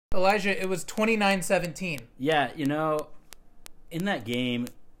Elijah, it was 29-17. Yeah, in that game,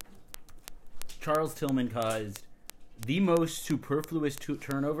 Charles Tillman caused the most superfluous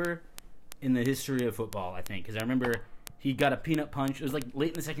turnover in the history of football, I think. Because I remember he got a peanut punch. It was like late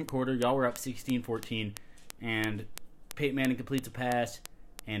in the second quarter. Y'all were up 16-14. And Peyton Manning completes a pass.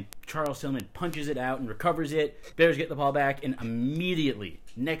 And Charles Tillman punches it out and recovers it. Bears get the ball back. And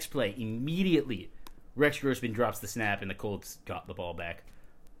next play, Rex Grossman drops the snap and the Colts got the ball back.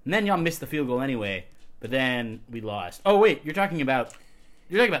 And then y'all missed the field goal anyway. But then we lost. Oh, wait. You're talking about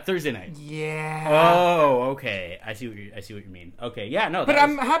Thursday night. Yeah. Oh, okay. I see what you mean. Okay, yeah, no. But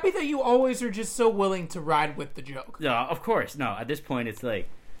I'm happy that you always are just so willing to ride with the joke. No, of course. No, at this point, it's like,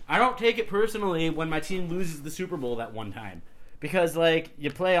 I don't take it personally when my team loses the Super Bowl that one time. Because, like, you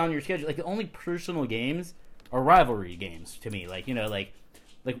play on your schedule. Like, the only personal games are rivalry games to me. Like,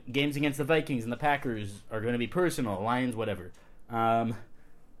 like games against the Vikings and the Packers are going to be personal. Lions, whatever.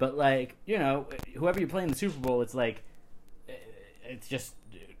 But, like, whoever you play in the Super Bowl, it's like, it's just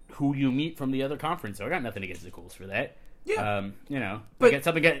who you meet from the other conference. So I got nothing against the Colts for that. Yeah. But I got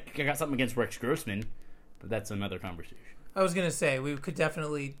something against Rex Grossman, but that's another conversation. I was going to say, we could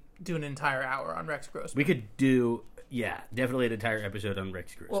definitely do an entire hour on Rex Grossman. We could do, definitely an entire episode on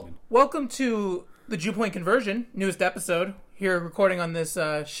Rex Grossman. Well, welcome to the Jew Point Conversion, newest episode. Here recording on this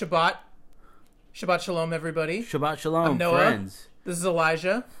Shabbat. Shabbat Shalom, everybody. Shabbat Shalom, I'm Noah. friends. This is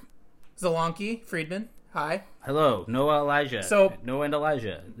Elijah. Zelonki, Friedman. Hi. Hello, Noah, Elijah. So Noah and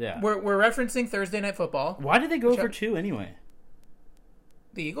Elijah. Yeah. We're referencing Thursday Night Football. Why did they go for two anyway?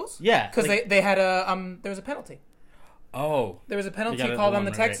 The Eagles? Yeah, because they had there was a penalty. Oh, there was a penalty called on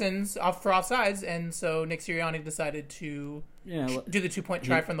the Texans for offsides, and so Nick Sirianni decided to do the 2-point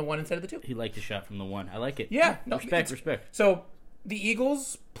try from the one instead of the two. He liked the shot from the one. I like it. Yeah, respect. So the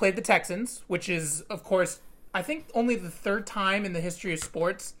Eagles played the Texans, which is, of course, I think only the third time in the history of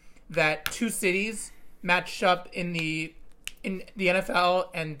sports that two cities matched up in the NFL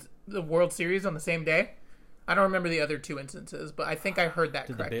and the World Series on the same day. I don't remember the other two instances, but I think I heard that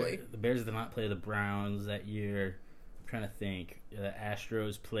correctly. The Bears did not play the Browns that year. I'm trying to think. The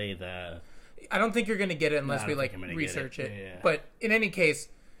Astros play the... I don't think you're going to get it unless we research it. Yeah. But in any case,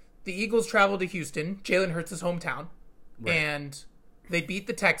 the Eagles traveled to Houston, Jalen Hurts' hometown, and they beat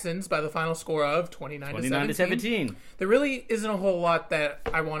the Texans by the final score of 29-17. There really isn't a whole lot that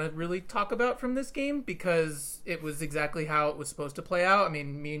I want to really talk about from this game because it was exactly how it was supposed to play out. I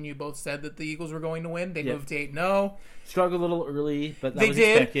mean, me and you both said that the Eagles were going to win. They moved to 8-0. Struggled a little early, but that was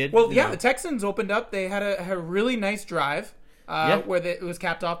expected. Well, the Texans opened up. They had a really nice drive where it was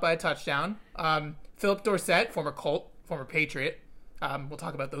capped off by a touchdown. Philip Dorsett, former Colt, former Patriot. We'll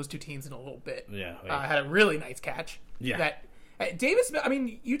talk about those two teams in a little bit. Yeah, had a really nice catch. Yeah. Davis, I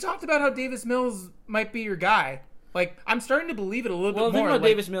mean, you talked about how Davis Mills might be your guy. Like, I'm starting to believe it a little bit more. Well, the thing about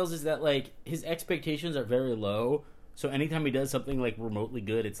Davis Mills is that, like, his expectations are very low. So anytime he does something, like, remotely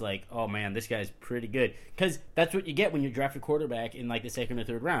good, it's like, oh, man, this guy's pretty good. Because that's what you get when you draft a quarterback in, like, the second or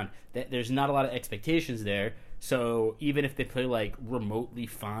third round. There's not a lot of expectations there. So even if they play, like, remotely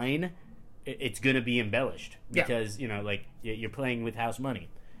fine, it's going to be embellished. Because, you're playing with house money.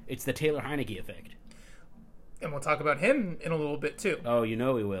 It's the Taylor Heineke effect. And we'll talk about him in a little bit, too. Oh, we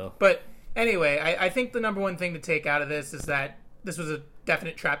will. But anyway, I think the number one thing to take out of this is that this was a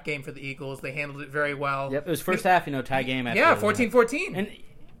definite trap game for the Eagles. They handled it very well. Yep, it was first half, tie game. Yeah, 14-14.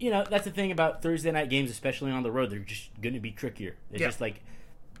 And, that's the thing about Thursday night games, especially on the road. They're just going to be trickier. They're just, like,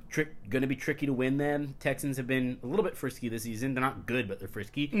 going to be tricky to win them. Texans have been a little bit frisky this season. They're not good, but they're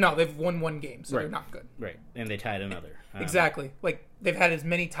frisky. No, they've won one game, so they're not good. Right, and they tied another. Exactly. Like, they've had as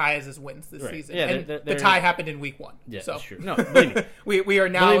many ties as wins this season. Yeah, and the tie happened in week 1. Yeah, so. That's true. No, believe me. we are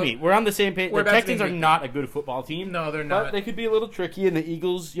now... Believe me, we're on the same page. The Texans are not a good football team. No, they're not. But they could be a little tricky, and the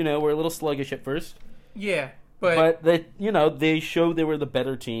Eagles, were a little sluggish at first. Yeah, but they showed they were the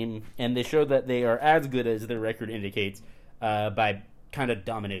better team, and they showed that they are as good as their record indicates by kind of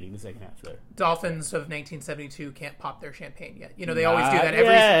dominating the second half there. Dolphins of 1972 can't pop their champagne yet. They always do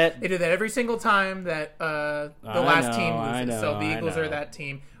that. They do that every single time that the last team loses. So the Eagles are that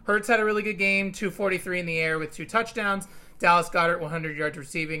team. Hurts had a really good game, 243 in the air with 2 touchdowns. Dallas Goedert 100 yards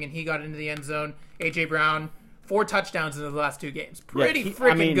receiving, and he got into the end zone. A.J. Brown 4 touchdowns in the last 2 games. Pretty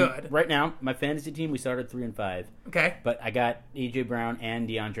good. Right now, my fantasy team, we started 3-5. Okay. But I got A.J. Brown and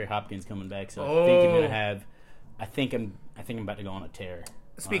DeAndre Hopkins coming back, so I think I'm going to have... I think I'm about to go on a tear.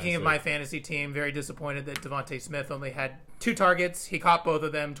 Speaking of my fantasy team, very disappointed that Devontae Smith only had 2 targets. He caught both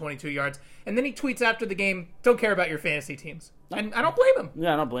of them, 22 yards. And then he tweets after the game, don't care about your fantasy teams. And I don't blame him.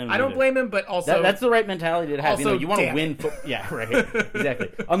 Yeah, I don't blame him. I don't blame him, but also... That's the right mentality to have. Also, you want to win... Yeah, right.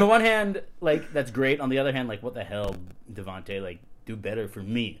 Exactly. On the one hand, like, that's great. On the other hand, like, what the hell, Devontae? Like, do better for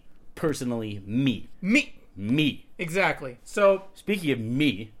me. Personally, me. Me. Exactly. So, speaking of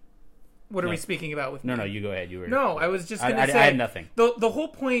me... What are we speaking about with me? No, you go ahead. No, I was just going to say... I had nothing. The whole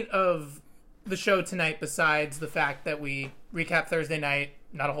point of the show tonight, besides the fact that we recap Thursday night,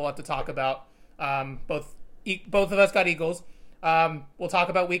 not a whole lot to talk about. Both of us got Eagles. We'll talk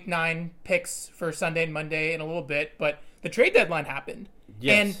about Week 9 picks for Sunday and Monday in a little bit, but the trade deadline happened.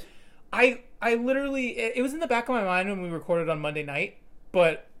 Yes. And I literally... It was in the back of my mind when we recorded on Monday night,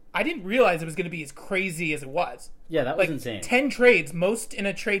 but I didn't realize it was going to be as crazy as it was. Yeah, that was insane. 10 trades, most in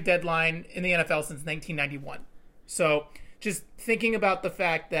a trade deadline in the NFL since 1991. So, just thinking about the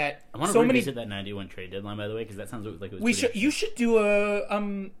fact that I want to revisit that 91 trade deadline, by the way, because that sounds like it was You should do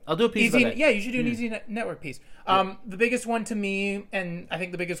a... I'll do a piece about it. Yeah, you should do an Easy Network piece. The biggest one to me, and I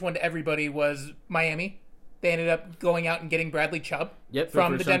think the biggest one to everybody, was Miami. They ended up going out and getting Bradley Chubb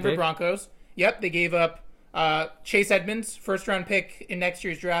from the Denver Broncos. Yep, they gave up Chase Edmonds, first-round pick in next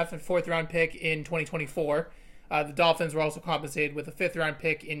year's draft, and fourth-round pick in 2024. The Dolphins were also compensated with a fifth-round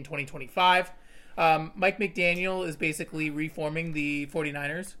pick in 2025. Mike McDaniel is basically reforming the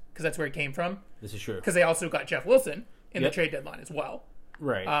 49ers, because that's where he came from. This is true. Because they also got Jeff Wilson in the trade deadline as well.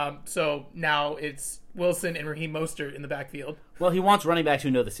 Right. So now it's Wilson and Raheem Mostert in the backfield. Well, he wants running backs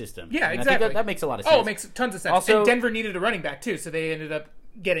who know the system. Yeah, and exactly. I think that makes a lot of sense. Oh, it makes tons of sense. Also, and Denver needed a running back, too, so they ended up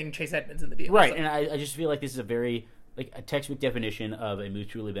getting Chase Edmonds in the deal. Right, and I just feel like this is a very, a textbook definition of a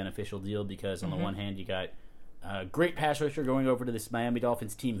mutually beneficial deal, because on the one hand, you got a great pass rusher going over to this Miami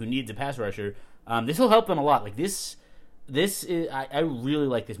Dolphins team who needs a pass rusher. This will help them a lot. This is, I really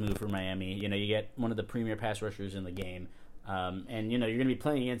like this move for Miami. You get one of the premier pass rushers in the game. And, you're going to be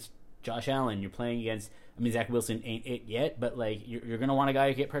playing against Josh Allen. You're playing against, Zach Wilson ain't it yet, but, you're going to want a guy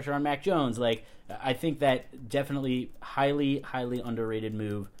who get pressure on Mac Jones. I think that definitely highly, highly underrated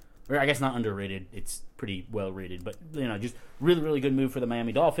move. Or I guess not underrated. It's pretty well rated. But, just really, really good move for the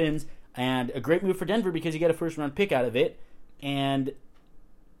Miami Dolphins. And a great move for Denver because you get a first-round pick out of it. And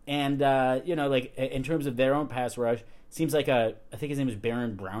in terms of their own pass rush, seems like I think his name is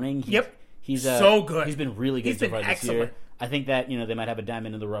Baron Browning. He's so good. He's been really good so far this year. I think that, they might have a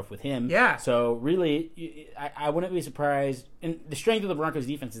diamond in the rough with him. Yeah. So, really, I wouldn't be surprised. And the strength of the Broncos'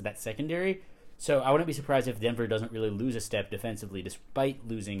 defense is that secondary. So, I wouldn't be surprised if Denver doesn't really lose a step defensively despite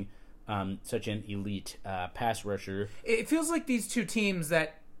losing such an elite pass rusher. It feels like these two teams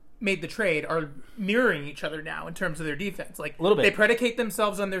that made the trade are mirroring each other now in terms of their defense. A little bit. They predicate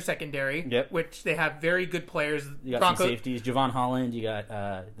themselves on their secondary, which they have very good players. You got some safeties. Javon Holland. You got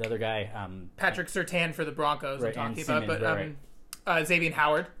the other guy. Patrick Surtain for the Broncos. I'm talking about, but Xavier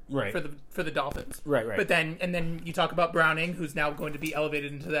Howard for the Dolphins. Right. But then you talk about Browning, who's now going to be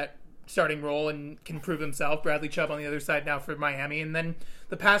elevated into that starting role and can prove himself. Bradley Chubb on the other side now for Miami, and then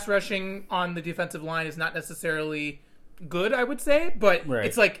the pass rushing on the defensive line is not necessarily good, I would say, but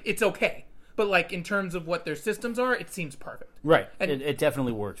it's okay. But in terms of what their systems are, it seems perfect. Right. And it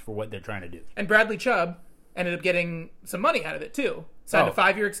definitely works for what they're trying to do. And Bradley Chubb ended up getting some money out of it too. Signed a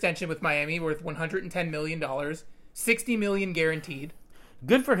 5-year extension with Miami worth $110 million, $60 million guaranteed.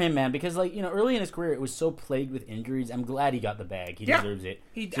 Good for him, man, because early in his career it was so plagued with injuries. I'm glad he got the bag. He deserves it.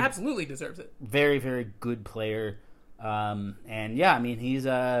 He absolutely deserves it. Very, very good player. He's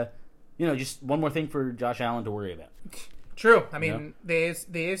just one more thing for Josh Allen to worry about. True. The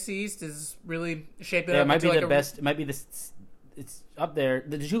AFC East is really shaping up. It might be the best. It might be it's up there.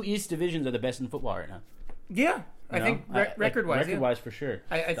 The two East divisions are the best in football right now. Yeah, I think record-wise. Record-wise, for sure.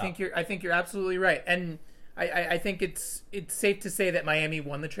 I think you're absolutely right, and I think it's safe to say that Miami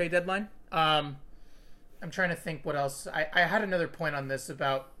won the trade deadline. I'm trying to think what else. I had another point on this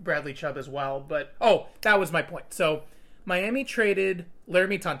about Bradley Chubb as well, but that was my point. So Miami traded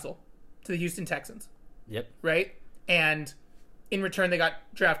Laramie Tunsil to the Houston Texans. Yep. Right? And in return, they got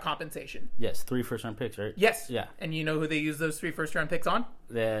draft compensation. Yes, 3 first-round picks, right? Yes. Yeah. And you know who they used those 3 first-round picks on?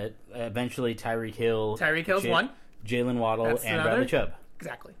 Eventually Tyreek Hill. Tyreek Hill's one. Jalen Waddle and Bradley Chubb.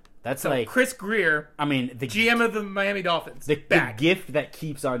 Exactly. That's Chris Greer, the GM of the Miami Dolphins. The gift that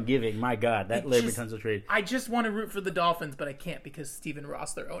keeps on giving. My God, that Laramie Tunsil trade. I just want to root for the Dolphins, but I can't because Stephen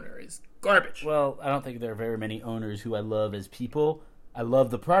Ross, their owner, is garbage. Well, I don't think there are very many owners who I love as people. I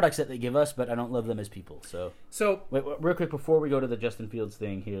love the products that they give us, but I don't love them as people. So wait, real quick before we go to the Justin Fields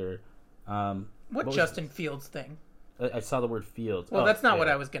thing here. What Justin Fields thing? I saw the word Fields. Well, that's not what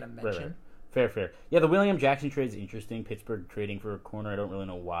I was going to mention. Right. Fair. Yeah, the William Jackson trade is interesting. Pittsburgh trading for a corner. I don't really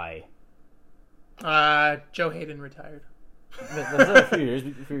know why. Joe Hayden retired. Was that a few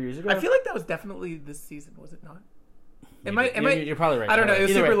years ago? I feel like that was definitely this season, was it not? You're probably right. I don't know. It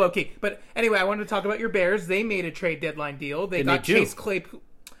was super low key. But anyway, I wanted to talk about your Bears. They made a trade deadline deal. They got Chase Claypool.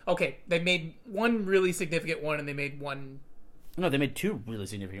 Okay, they made one really significant one, and they made one No, they made 2 really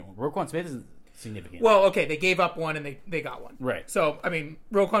significant ones. Roquan Smith isn't significant. Well, okay, they gave up one and they got one. Right. So, I mean,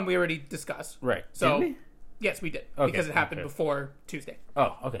 Roquan we already discussed. Right. So, Did we? Yes, we did. Okay. Because it happened before Tuesday.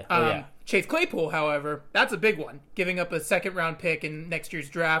 Oh, okay. Oh, yeah. Chase Claypool, however, that's a big one. Giving up a second-round pick in next year's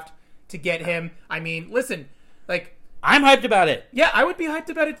draft to get him. I mean, listen, like... I'm hyped about it. Yeah, I would be hyped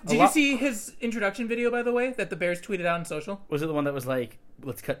about it. Did you see his introduction video, by the way, that the Bears tweeted out on social? Was it the one that was like,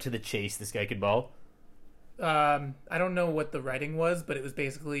 let's cut to the chase, this guy could ball? I don't know what the writing was, but it was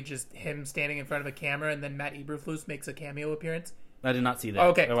basically just him standing in front of a camera, and then Matt Eberflus makes a cameo appearance. I did not see that.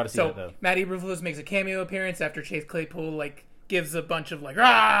 Okay, I want to see that, though. Matt Eberflus makes a cameo appearance after Chase Claypool, like, gives a bunch of, like,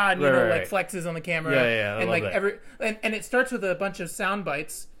 rah, and, like, flexes on the camera. Yeah, and, like, and it starts with a bunch of sound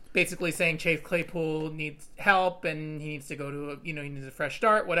bites, basically saying Chase Claypool needs help, and he needs to go to he needs a fresh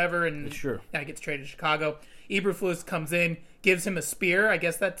start, whatever, and sure. Now he gets traded to Chicago. Eberflus comes in, gives him a spear. I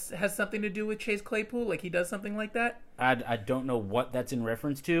guess that has something to do with Chase Claypool, like he does something like that. I don't know what that's in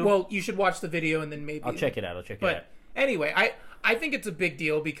reference to. Well, you should watch the video, and then maybe... I'll check it out. But anyway, I think it's a big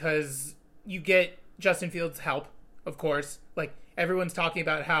deal because you get Justin Fields' help, of course. Like, everyone's talking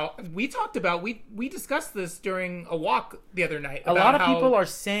about how... We discussed this during a walk the other night. A lot of people are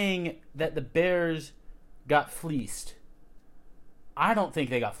saying that the Bears got fleeced. I don't think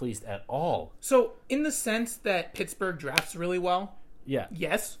they got fleeced at all. So, in the sense that Pittsburgh drafts really well, yeah,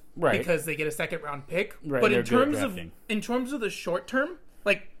 yes, right, because they get a second-round pick. Right, but in terms of the short term,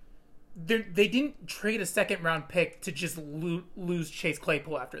 like, they didn't trade a second-round pick to just lose Chase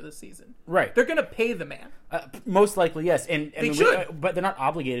Claypool after this season. Right, they're going to pay the man. Most likely, yes, and they should, but they're not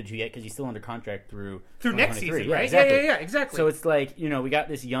obligated to yet because he's still under contract through next season, yeah, right? Exactly. Yeah, exactly. So it's like we got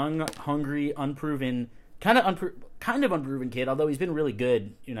this young, hungry, unproven. Kind of unproven kid, although he's been really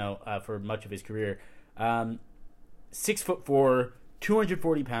good, for much of his career. 6'4",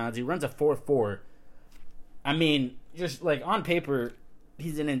 240 pounds. He runs a 4.4. I mean, just like on paper,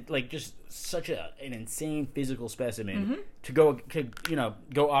 he's just such an insane physical specimen. Mm-hmm. to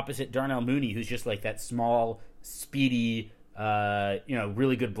go opposite Darnell Mooney, who's just like that small, speedy,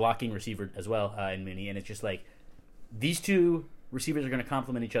 really good blocking receiver as well in Mooney, and it's just like these two receivers are going to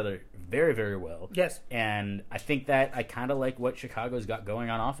complement each other very, very well. Yes. And I think that I kind of like what Chicago's got going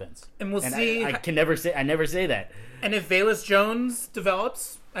on offense. And we'll see. I never say that. And if Velus Jones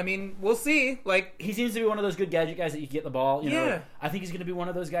develops, I mean, we'll see. Like, he seems to be one of those good gadget guys that you can get the ball. Yeah. I think he's going to be one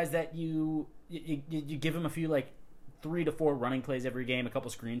of those guys that you give him a few, 3 to 4 running plays every game, a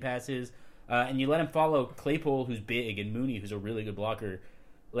couple screen passes, and you let him follow Claypool, who's big, and Mooney, who's a really good blocker,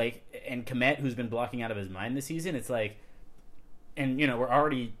 and Kmet, who's been blocking out of his mind this season. It's like... And, we're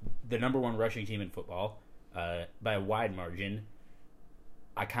already the number 1 rushing team in football by a wide margin.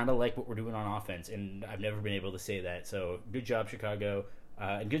 I kind of like what we're doing on offense, and I've never been able to say that. So, good job, Chicago.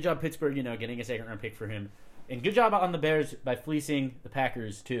 And good job, Pittsburgh, getting a second-round pick for him. And good job on the Bears by fleecing the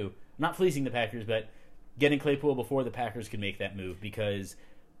Packers, too. Not fleecing the Packers, but getting Claypool before the Packers could make that move, because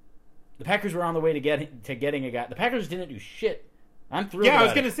the Packers were on the way to getting a guy. The Packers didn't do shit. I'm thrilled. Yeah, I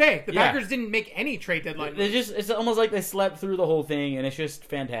was going to say, the Packers didn't make any trade deadline. It's almost like they slept through the whole thing, and it's just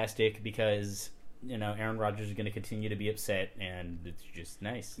fantastic because, Aaron Rodgers is going to continue to be upset, and it's just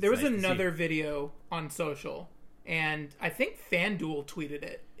nice. There was another video on social, and I think FanDuel tweeted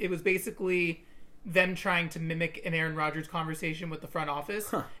it. It was basically them trying to mimic an Aaron Rodgers conversation with the front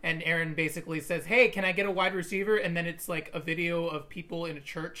office, and Aaron basically says, "Hey, can I get a wide receiver?" And then it's like a video of people in a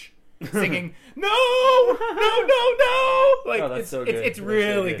church singing, no. Like, that's so good. It's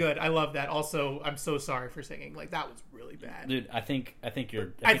really good. I love that. Also, I'm so sorry for singing. Like, that was really bad. Dude, I think I've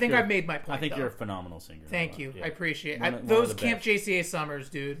made my point. I think you're a phenomenal singer. Thank you. Yeah. I appreciate it. Those Camp JCA summers,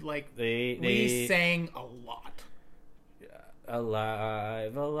 dude, like, we sang a lot.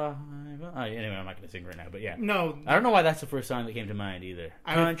 Alive. Anyway, I'm not going to sing right now, but yeah. No. I don't know why that's the first song that came to mind either.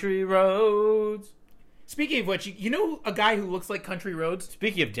 Country Roads. Speaking of which, you know a guy who looks like Country Roads?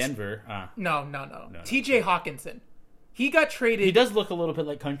 Speaking of Denver. No. TJ Hawkinson. He got traded. He does look a little bit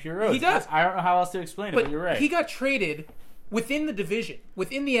like Country Roads. He does. I don't know how else to explain it, but you're right. He got traded within the division,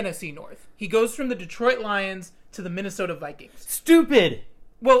 within the NFC North. He goes from the Detroit Lions to the Minnesota Vikings. Stupid!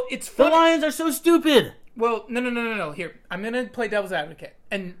 Well, it's funny. The Lions are so stupid! Well, no. Here, I'm going to play devil's advocate.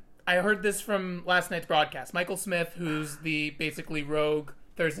 And I heard this from last night's broadcast. Michael Smith, who's the basically rogue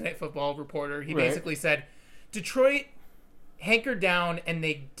Thursday Night Football reporter, he basically said, Detroit hankered down and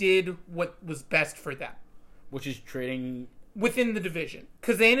they did what was best for them. Which is trading... within the division.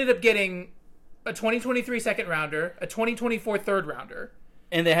 Because they ended up getting a 2023 second rounder, a 2024 third rounder.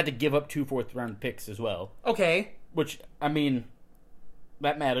 And they had to give up 2 fourth-round picks as well. Okay. Which, I mean,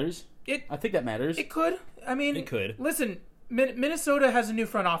 that matters. I think that matters. It could. I mean... It could. Listen, Minnesota has a new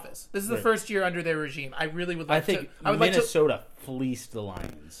front office. This is the first year under their regime. I really would like to. I would Minnesota fleeced the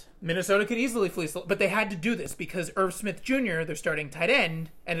Lions. Minnesota could easily fleece, but they had to do this because Irv Smith Jr., their starting tight end,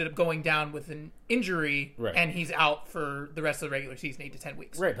 ended up going down with an injury, and he's out for the rest of the regular season, 8 to 10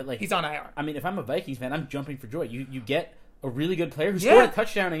 weeks. Right, but he's on IR. I mean, if I'm a Vikings fan, I'm jumping for joy. You get a really good player who scored a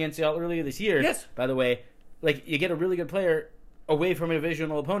touchdown against y'all earlier this year. Yes. By the way, you get a really good player away from a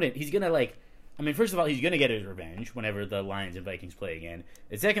divisional opponent. He's gonna first of all, he's gonna get his revenge whenever the Lions and Vikings play again.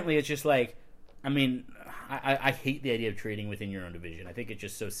 And secondly, it's just I hate the idea of trading within your own division. I think it's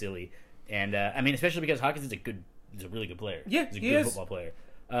just so silly. And especially because Hawkins is a really good player. Yeah, he's a good football player.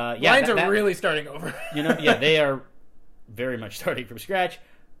 Lions are really starting over. They are very much starting from scratch.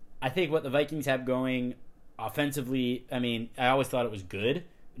 I think what the Vikings have going offensively, I always thought it was good.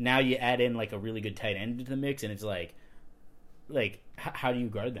 Now you add in a really good tight end into the mix, and it's how do you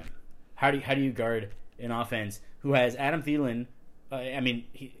guard them? How do you guard an offense who has Adam Thielen? I don't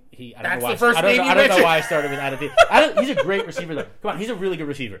know why I started with Adam Thielen. He's a great receiver, though. Come on, he's a really good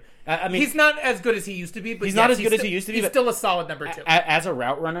receiver. He's not as good as he used to be, but he's not as good as he used to be. He's still a solid number 2. As a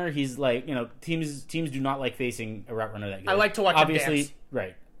route runner, he's teams do not like facing a route runner that good. I like to watch him dance.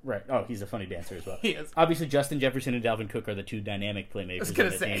 Right. Oh, he's a funny dancer as well. He is. Obviously, Justin Jefferson and Dalvin Cook are the two dynamic playmakers. I was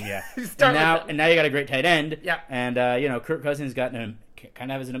going to say. Team, yeah. and now you got a great tight end. Yeah. And Kirk Cousins kind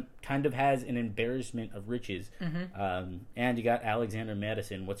of has an embarrassment of riches. Mm-hmm. And you got Alexander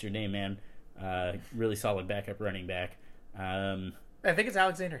Madison. What's your name, man? Really solid backup running back. I think it's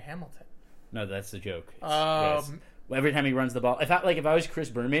Alexander Hamilton. No, that's the joke. Yes. Every time he runs the ball, if I was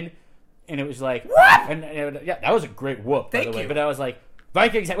Chris Berman, and it was what? That was a great whoop, by the way. But I was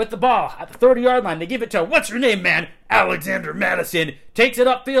Vikings with the ball at the 30-yard line. They give it to, what's your name, man? Alexander Madison. Takes it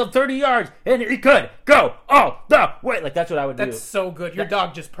upfield 30 yards, and he could go all the way. That's what I would do. That's so good. Your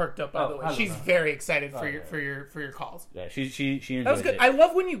dog just perked up, by the way. She's very excited for your calls. Yeah, she enjoys that was good. It. I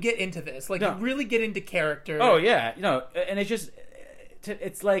love when you get into this. You really get into character. Oh, yeah. And it's just,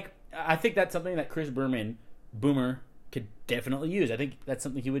 it's I think that's something that Chris Boomer, could definitely use. I think that's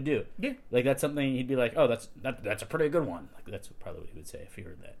something he would do. Yeah. That's something he'd be oh, that's a pretty good one. That's probably what he would say if he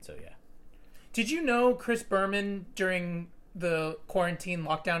heard that. So, yeah. Did you know Chris Berman, during the quarantine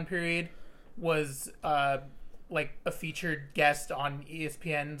lockdown period, was a featured guest on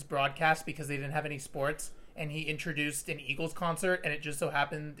ESPN's broadcast because they didn't have any sports, and he introduced an Eagles concert, and it just so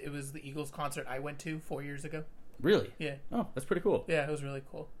happened it was the Eagles concert I went to 4 years ago. Really? Yeah. Oh, that's pretty cool. Yeah, it was really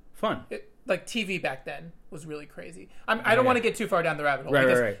cool. Fun. TV back then was really crazy. I don't want to get too far down the rabbit hole.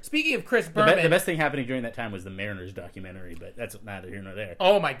 Right. Speaking of Chris Berman... The best thing happening during that time was the Mariners documentary, but that's neither here nor there.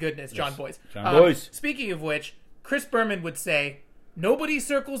 Oh my goodness, John Boyce. John Boyce. Speaking of which, Chris Berman would say, nobody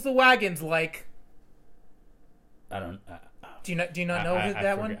circles the wagons like... I don't... do you not know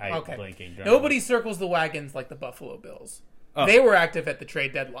that one? Okay. Blanking. Nobody circles the wagons like the Buffalo Bills. Oh. They were active at the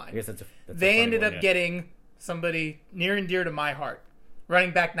trade deadline. I guess they ended up getting somebody near and dear to my heart,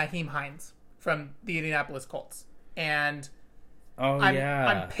 running back Nyheim Hines from the Indianapolis Colts. And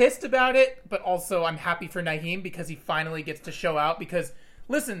I'm pissed about it, but also I'm happy for Nyheim because he finally gets to show out. Because,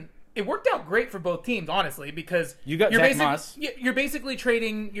 listen, it worked out great for both teams, honestly, because you got Zach Moss. You're basically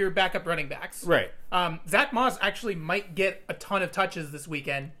trading your backup running backs. Right. Zach Moss actually might get a ton of touches this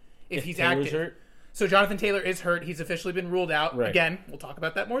weekend if he's Taylor's active. Hurt. So Jonathan Taylor is hurt. He's officially been ruled out. Right. Again, we'll talk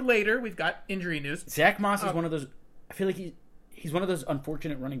about that more later. We've got injury news. Zach Moss is one of those... I feel like he's one of those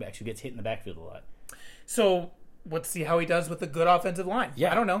unfortunate running backs who gets hit in the backfield a lot. So let's see how he does with a good offensive line.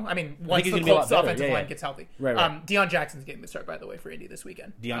 Yeah. I don't know. Once the Colts offensive line gets healthy. Right. Deion Jackson's getting the start, by the way, for Indy this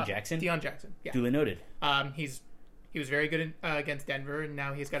weekend. Deion Jackson? Deion Jackson, yeah. Duly noted. He was very good against Denver, and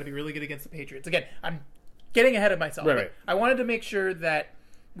now he's got to be really good against the Patriots. Again, I'm getting ahead of myself. Right. I wanted to make sure that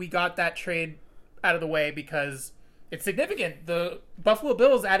we got that trade out of the way because it's significant. The Buffalo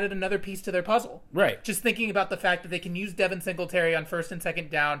Bills added another piece to their puzzle. Right. Just thinking about the fact that they can use Devin Singletary on first and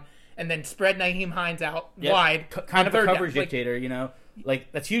second down and then spread Nyheim Hines out wide. Kind of a coverage dictator,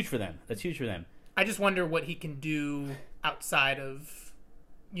 that's huge for them. I just wonder what he can do outside of,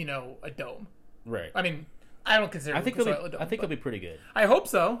 a dome. Right. I don't consider I think he'll be pretty good. I hope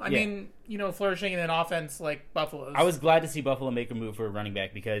so. I mean, flourishing in an offense like Buffalo's. I was glad to see Buffalo make a move for a running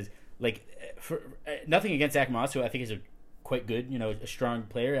back because, for nothing against Zach Moss, who I think is a quite good, a strong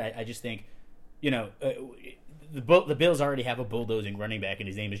player. I just think, the Bills already have a bulldozing running back, and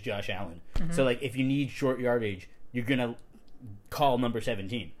his name is Josh Allen. Mm-hmm. So, if you need short yardage, you're gonna call number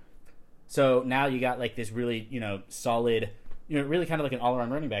 17. So now you got this really, solid. Really kind of like an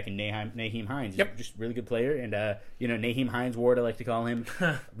all-around running back in Nyheim Hines. Yep. Just really good player. And, Nyheim Hines Ward, I like to call him.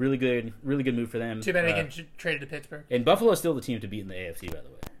 really good move for them. Too bad they get traded to Pittsburgh. And Buffalo is still the team to beat in the AFC, by the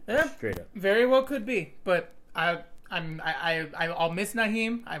way. Yeah. Straight up. Very well could be. But I I'll miss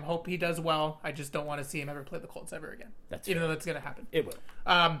Naheem. I hope he does well. I just don't want to see him ever play the Colts ever again. Even though that's going to happen. It will.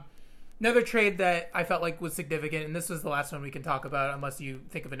 Another trade that I felt like was significant, and this was the last one we can talk about unless you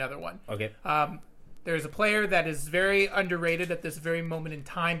think of another one. Okay. There's a player that is very underrated at this very moment in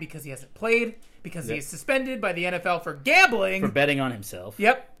time because he hasn't played, because he is suspended by the NFL for gambling. For betting on himself.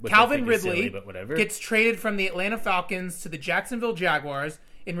 Yep. Calvin Ridley silly, but whatever. Gets traded from the Atlanta Falcons to the Jacksonville Jaguars.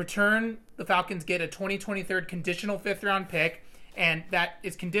 In return, the Falcons get a 2023 conditional 5th-round pick, and that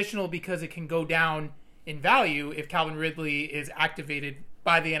is conditional because it can go down in value if Calvin Ridley is activated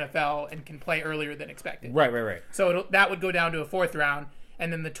by the NFL and can play earlier than expected. Right. So that would go down to a 4th round.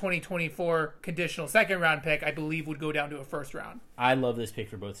 And then the 2024 conditional 2nd-round pick, I believe, would go down to a 1st round. I love this pick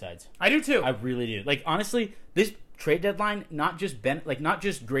for both sides. I do too. I really do. Like, honestly, this trade deadline not just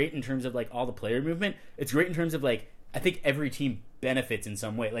great in terms of like all the player movement. It's great in terms of like I think every team benefits in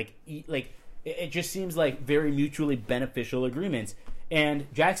some way. Like it just seems like very mutually beneficial agreements.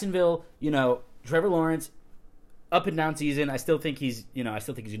 And Jacksonville, Trevor Lawrence, up and down season. I still think he's going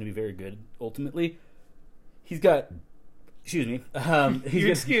to be very good. Ultimately, he's got. Excuse me.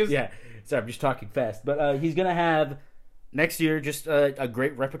 Yeah. Sorry, I'm just talking fast. But he's going to have next year just a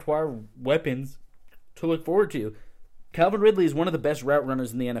great repertoire of weapons to look forward to. Calvin Ridley is one of the best route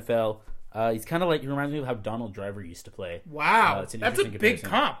runners in the NFL. He's kind of like, he reminds me of how Donald Driver used to play. Wow. That's a big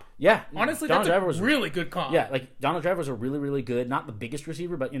comp. Yeah. Honestly, Donald Driver was really good comp. Yeah, like Donald Driver was a really, really good, not the biggest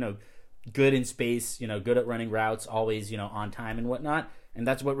receiver, but, good in space, good at running routes, always, on time and whatnot. And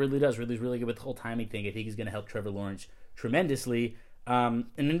that's what Ridley does. Ridley's really good with the whole timing thing. I think he's going to help Trevor Lawrence tremendously. And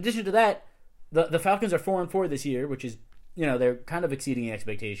in addition to that, the Falcons are 4-4 this year, which is, they're kind of exceeding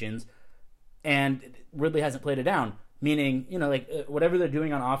expectations. And Ridley hasn't played it down, meaning, whatever they're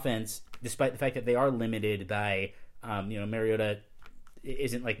doing on offense, despite the fact that they are limited by, Mariota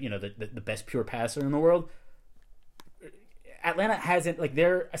isn't like, the best pure passer in the world. Atlanta hasn't,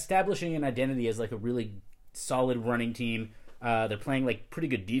 they're establishing an identity as like a really solid running team. They're playing like pretty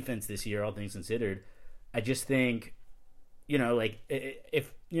good defense this year, all things considered. I just think,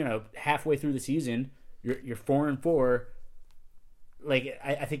 if halfway through the season you're 4-4,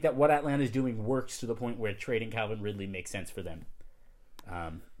 I think that what Atlanta is doing works to the point where trading Calvin Ridley makes sense for them.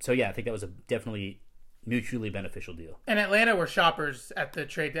 So yeah, I think that was a definitely mutually beneficial deal. And Atlanta were shoppers at the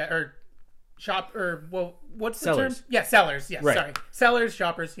trade what's the sellers. term? Yeah, sellers. Yes, right. Sorry, sellers,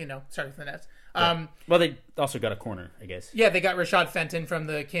 shoppers. Starting with an S. Well, they also got a corner, I guess. Yeah, they got Rashad Fenton from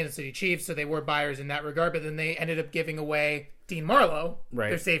the Kansas City Chiefs, so they were buyers in that regard. But then they ended up giving away Dean Marlowe,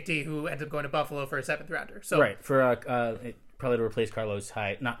 their safety, who ended up going to Buffalo for a 7th rounder. So for probably to replace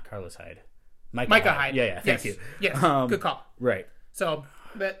Micah Hyde. Yeah. Thank you. Yes, good call. Right. So,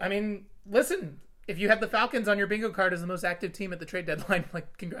 but I mean, listen. If you have the Falcons on your bingo card as the most active team at the trade deadline,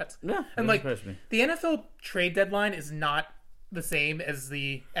 congrats. Yeah, and the NFL trade deadline is not the same as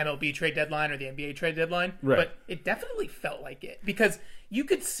the MLB trade deadline or the NBA trade deadline, but it definitely felt like it because you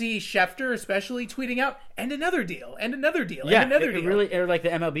could see Schefter especially tweeting out, and another deal, and another deal, and another deal. Really, or like the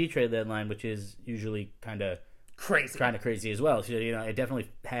MLB trade deadline, which is usually kind of crazy as well. So it definitely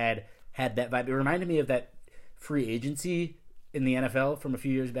had that vibe. It reminded me of that free agency in the NFL from a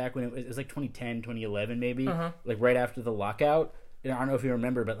few years back when it was like 2010, 2011 maybe, like right after the lockout. I don't know if you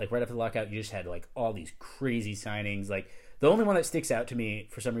remember, but like right after the lockout, you just had like all these crazy signings. Like the only one that sticks out to me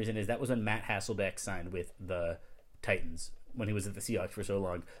for some reason is that was when Matt Hasselbeck signed with the Titans when he was at the Seahawks for so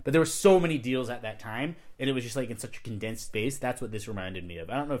long. But there were so many deals at that time, and it was just like in such a condensed space. That's what this reminded me of.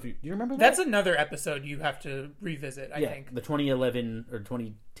 I don't know if do you remember that? That's another episode you have to revisit, I think. The 2011 or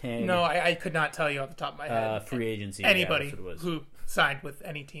 2010. No, I could not tell you off the top of my head. Free agency. Anybody who signed with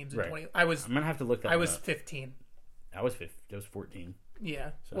any teams in 20. I'm gonna have to look that I was 15. I was 15. I was 14.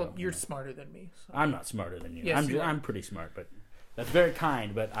 Yeah. So, well, you're smarter than me. So. I'm not smarter than you. Yes, I'm pretty smart, but that's very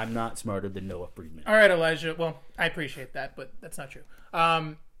kind, but I'm not smarter than Noah Friedman. All right, Elijah. Well, I appreciate that, but that's not true.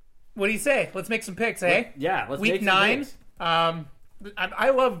 What do you say? Let's make some picks, eh? Yeah, let's Week make some 9. picks. I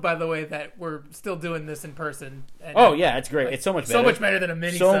love, by the way, that we're still doing this in person. And it's great. It's so much better. So much better than a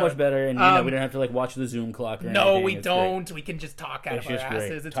mini. So much better, and we don't have to watch the Zoom clock. Or no, anything. we It's don't. Great. We can just talk out of our just asses.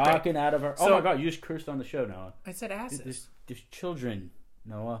 Great. It's talking great. out of our. Oh my god, you just cursed on the show, Noah. I said asses. There's children,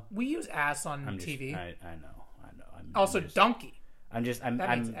 Noah. We use ass on TV. I know. Also, donkey. I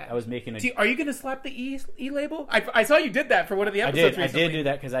was making a. Are you going to slap the E label? I saw you did that for one of the episodes. I did do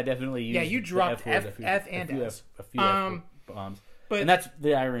that because I definitely used. Yeah, you dropped F and S. A few F bombs. And that's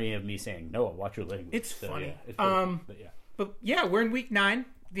the irony of me saying, Noah, watch your language. It's funny. Yeah, but we're in week 9,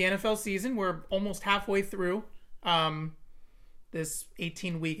 the NFL season. We're almost halfway through this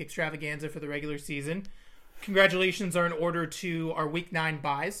 18-week extravaganza for the regular season. Congratulations are in order to our week 9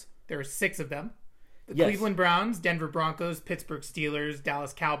 buys. There are 6 of them. The Cleveland Browns, Denver Broncos, Pittsburgh Steelers,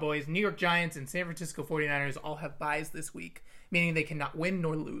 Dallas Cowboys, New York Giants, and San Francisco 49ers all have byes this week, meaning they cannot win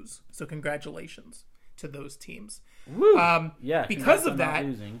nor lose. So congratulations to those teams. Woo! Because of that,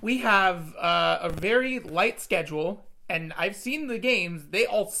 we have a very light schedule, and I've seen the games. They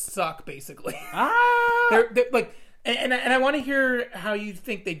all suck, basically. They're like, and I want to hear how you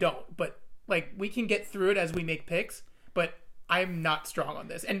think they don't, but like we can get through it as we make picks, but I'm not strong on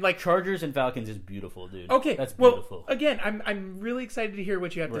this. And like Chargers and Falcons is beautiful, dude. Okay, that's beautiful. Well, again, I'm really excited to hear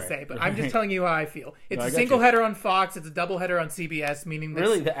what you have to say, but I'm just telling you how I feel. It's a single header on Fox. It's a double header on CBS, meaning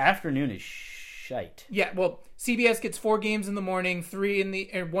really the afternoon is shite. Yeah, well, CBS gets 4 games in the morning, 1 in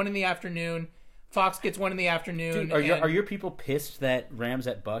the afternoon. Fox gets 1 in the afternoon. Dude, are your people pissed that Rams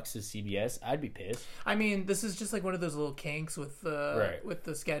at Bucks is CBS? I'd be pissed. I mean, this is just like one of those little kinks with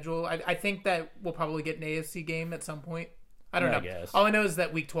the schedule. I think that we'll probably get an AFC game at some point. I don't know. I guess. All I know is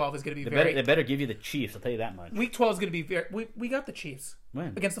that Week 12 is going to be They better give you the Chiefs, I'll tell you that much. Week 12 is going to be very... We got the Chiefs.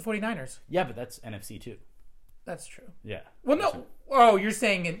 When? Against the 49ers. Yeah, but that's NFC too. That's true. Yeah. Well, no. Oh, you're just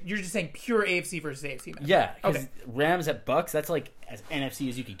saying pure AFC versus AFC match. Yeah. Okay. Rams at Bucks, that's like as NFC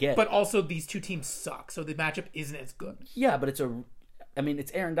as you could get. But also, these two teams suck, so the matchup isn't as good. Yeah, but it's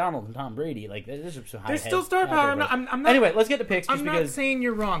Aaron Donald and Tom Brady. Like, there's still star power. I'm not. Anyway, let's get the picks. I'm not saying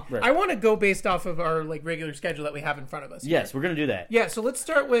you're wrong. Right. I want to go based off of our like regular schedule that we have in front of us. Yes, we're gonna do that. Yeah. So let's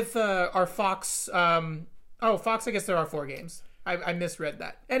start with our Fox. Fox. I guess there are 4 games. I misread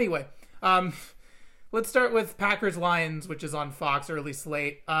that. Anyway, let's start with Packers-Lions, which is on Fox early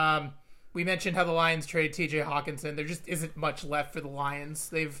slate. We mentioned how the Lions traded T.J. Hawkinson. There just isn't much left for the Lions.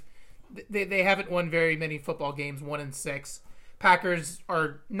 They haven't won very many football games. 1-6. Packers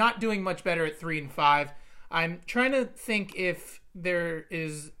are not doing much better at 3-5. I'm trying to think if there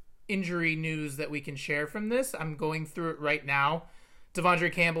is injury news that we can share from this. I'm going through it right now.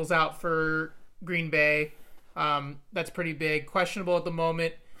 Devondre Campbell's out for Green Bay. That's pretty big. Questionable at the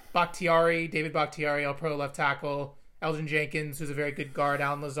moment. David Bakhtiari, all-pro left tackle. Elgin Jenkins, who's a very good guard.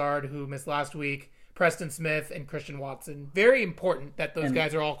 Alan Lazard, who missed last week. Preston Smith, and Christian Watson. Very important that those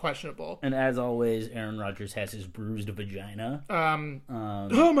guys are all questionable. And as always, Aaron Rodgers has his bruised vagina.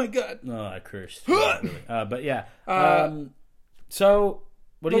 Oh my God. Oh, I cursed. But yeah. So,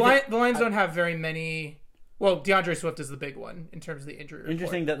 what do you think? The Lions don't have very many... Well, DeAndre Swift is the big one in terms of the injury report.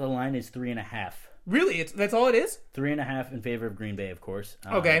 Interesting that the line is 3.5. Really? That's all it is? 3.5 in favor of Green Bay, of course.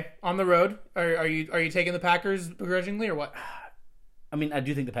 Okay. On the road. Are you taking the Packers begrudgingly or what? I mean, I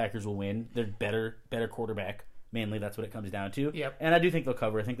do think the Packers will win. They're better quarterback. Mainly, that's what it comes down to. Yep. And I do think they'll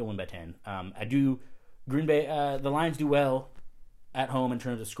cover. I think they'll win by 10. Green Bay, the Lions do well at home in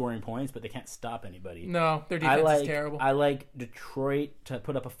terms of scoring points, but they can't stop anybody. No, their defense is terrible. I like Detroit to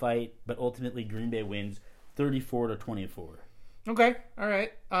put up a fight, but ultimately Green Bay wins 34-24. Okay. All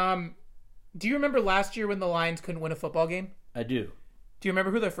right. Do you remember last year when the Lions couldn't win a football game? I do. Do you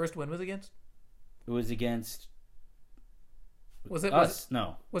remember who their first win was against? It was against... Was it us?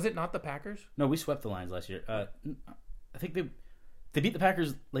 No. Was it not the Packers? No, we swept the Lions last year. I think they beat the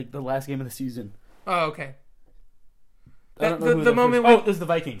Packers like the last game of the season. Oh, okay. The moment. It was the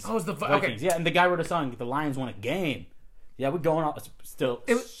Vikings. Oh, it was the Vikings. Okay. Yeah, and the guy wrote a song. The Lions won a game. Yeah, we're going off. Still,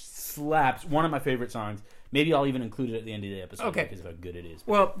 slaps. One of my favorite songs. Maybe I'll even include it at the end of the episode because of how good it is.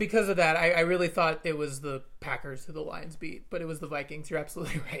 Well, because of that, I really thought it was the Packers who the Lions beat, but it was the Vikings. You're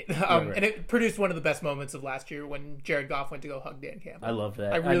absolutely right. Right. And it produced one of the best moments of last year when Jared Goff went to go hug Dan Campbell. I love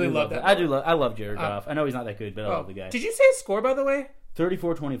that. I really love that. I love Jared Goff. I know he's not that good, but I love the guy. Did you say a score, by the way?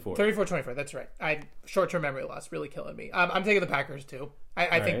 34-24. 34-24, that's right. Short-term memory loss, really killing me. I'm taking the Packers, too.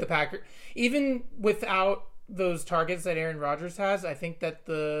 I think the Packers, even without those targets that Aaron Rodgers has, I think that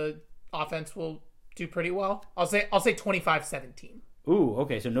the offense will do pretty well. I'll say 25-17. Ooh,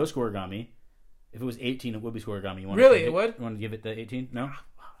 okay, so no scoregami. If it was 18, it would be scoregami. Really, it would? You want to give it the 18? No?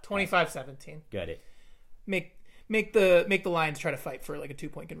 25-17. Got it. Make the Lions try to fight for like a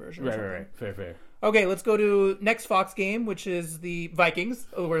 2-point conversion or something. Right. Fair. Okay, let's go to next Fox game, which is the Vikings,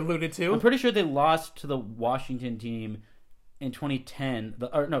 we're alluded to. I'm pretty sure they lost to the Washington team in 2010.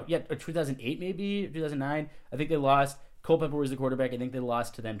 2008 maybe, 2009. I think they lost. Culpepper was the quarterback. I think they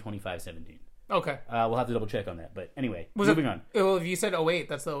lost to them 25-17. Okay. We'll have to double check on that. But anyway, moving on. Well, if you said 08,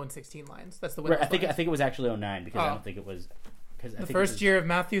 that's the 0-16 Lions. That's the win. Right, I think it was actually 09 because I don't think it was... The first year of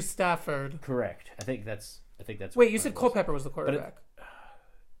Matthew Stafford. Correct. I think that's... Wait, you said Culpepper was the quarterback.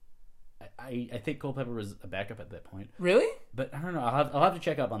 I think Culpepper was a backup at that point. Really? But I don't know. I'll have to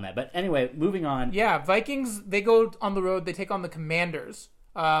check up on that. But anyway, moving on. Yeah, Vikings, they go on the road. They take on the Commanders.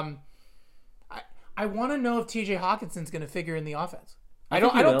 I want to know if T.J. Hawkinson's going to figure in the offense. I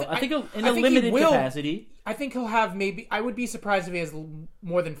think in a limited capacity. I think he'll have maybe... I would be surprised if he has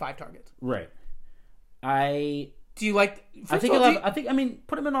more than 5 targets. Right. Do you like? I mean,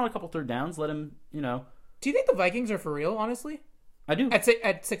 put him in on a couple third downs. Let him, Do you think the Vikings are for real? Honestly, I do. At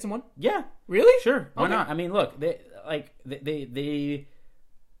 6-1. Yeah, really? Sure. Why not? I mean, look, they.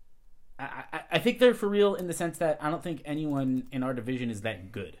 I think they're for real in the sense that I don't think anyone in our division is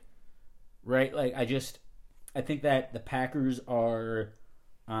that good, right? Like, I think that the Packers are,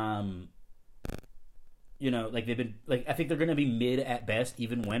 like they've been, like, I think they're going to be mid at best,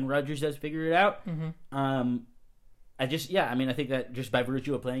 even when Rodgers does figure it out. Mm-hmm. I think that just by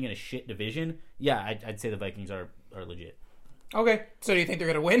virtue of playing in a shit division, I'd say the Vikings are legit. Okay, so do you think they're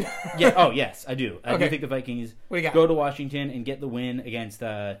going to win? Yeah. Oh, yes, I do. I do think the Vikings go to Washington and get the win against,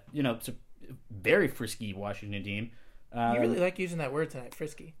 it's a very frisky Washington team. You really like using that word tonight,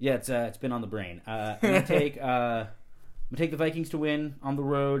 frisky. Yeah, it's been on the brain. I'm gonna take the Vikings to win on the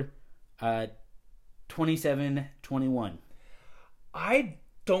road, 27-21. I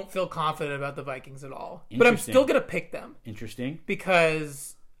don't feel confident about the Vikings at all, but I'm still gonna pick them. Interesting,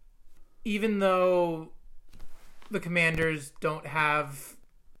 because even though the Commanders don't have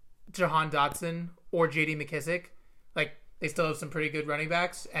Jahan Dotson or J.D. McKissick, like, they still have some pretty good running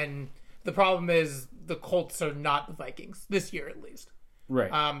backs, and the problem is the Colts are not the Vikings this year, at least.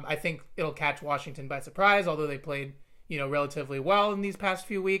 Right. I think it'll catch Washington by surprise, although they played, relatively well in these past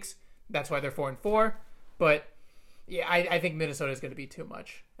few weeks. That's why they're 4-4. But yeah, I think Minnesota is going to be too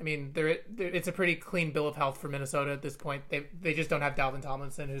much. I mean, it's a pretty clean bill of health for Minnesota at this point. They just don't have Dalvin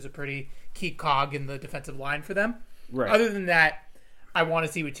Tomlinson, who's a pretty key cog in the defensive line for them. Right. Other than that, I want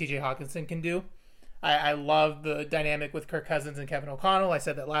to see what T.J. Hawkinson can do. I love the dynamic with Kirk Cousins and Kevin O'Connell. I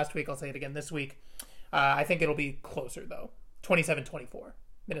said that last week. I'll say it again this week. I think it'll be closer, though. 27-24.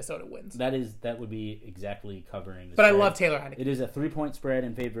 Minnesota wins. That would be exactly covering the But spread. I love Taylor Heineke. It is a 3-point spread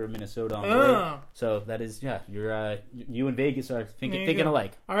in favor of Minnesota on the road. So that is, you're you and Vegas are thinking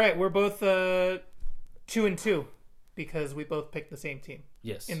alike. All right, we're both 2-2 because we both picked the same team.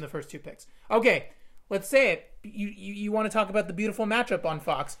 Yes. In the first two picks. Okay, let's say it. You want to talk about the beautiful matchup on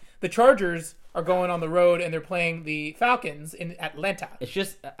Fox. The Chargers are going on the road and they're playing the Falcons in Atlanta. It's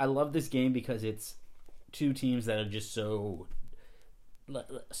just, I love this game because it's two teams that are just so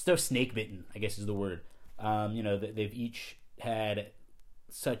snake bitten, I guess is the word. They've each had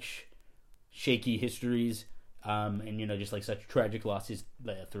such shaky histories, and just like such tragic losses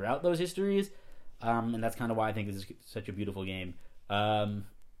throughout those histories, and that's kind of why I think this is such a beautiful game.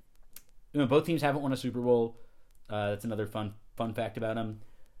 Both teams haven't won a Super Bowl. That's another fun fact about them.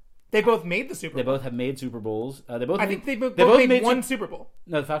 They both made the Super Bowl. They both have made Super Bowls. They both made one Super Bowl.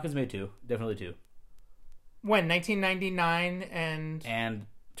 No, the Falcons made two. Definitely two. When? 1999 and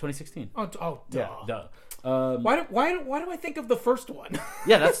 2016. Oh, duh. Yeah, duh. Why do I think of the first one?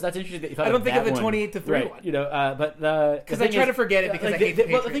 Yeah, that's interesting. That you thought I don't think of the 28-3 right, one. But because I try to forget it because I hate the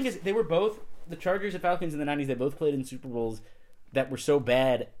Patriots. Well, the thing is, they were both the Chargers and Falcons in the 90s. They both played in Super Bowls that were so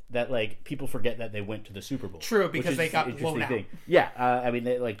bad that like people forget that they went to the Super Bowl. True, because they got blown out. Yeah, I mean,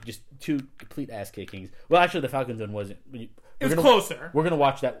 they like just two complete ass kickings. Well, actually, the Falcons one wasn't. It was closer. We're gonna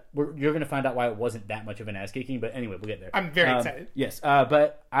watch that. You're gonna find out why it wasn't that much of an ass kicking. But anyway, we'll get there. I'm very excited. Yes,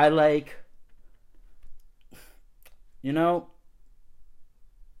 but I like. I'm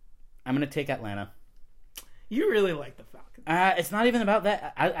gonna take Atlanta. You really like the Falcons. It's not even about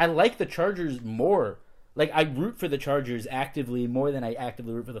that. I like the Chargers more. Like, I root for the Chargers actively more than I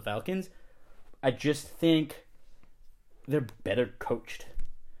actively root for the Falcons. I just think they're better coached.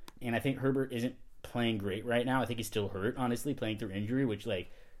 And I think Herbert isn't playing great right now. I think he's still hurt, honestly, playing through injury, which,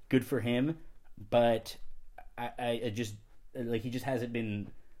 like, good for him. But I just, like, he just hasn't been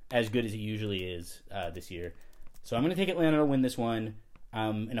as good as he usually is this year. So I'm going to take Atlanta to win this one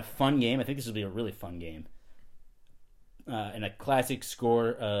in a fun game. I think this will be a really fun game. And a classic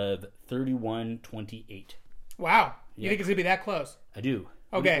score of 31-28. Wow. You think it's going to be that close? I do.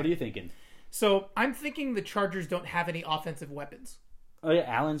 Okay. What are you thinking? So, I'm thinking the Chargers don't have any offensive weapons. Oh, yeah.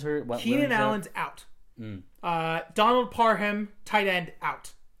 Allen's hurt. Keenan Allen's out. Donald Parham, tight end,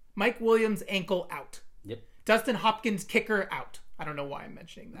 out. Mike Williams, ankle, out. Yep. Dustin Hopkins, kicker, out. I don't know why I'm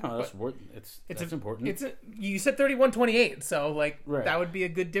mentioning that. No, that's important. You said 31-28, so right. That would be a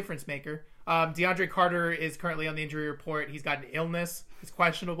good difference maker. DeAndre Carter is currently on the injury report. He's got an illness. He's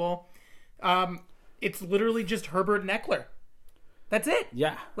questionable. It's literally just Herbert and Eckler. That's it.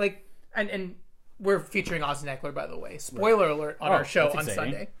 Yeah. And we're featuring Austin Eckler, by the way. Spoiler alert on our show on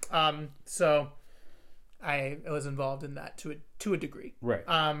Sunday. So I was involved in that to a degree. Right.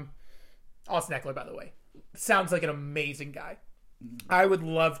 Austin Eckler, by the way, sounds like an amazing guy. I would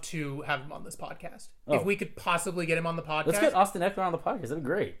love to have him on this podcast. Oh. If we could possibly get him on the podcast. Let's get Austin Eckler on the podcast. That'd be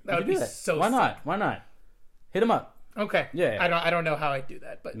great. That would be so Why sick. not? Why not? Hit him up. Okay. Yeah. I don't know how I'd do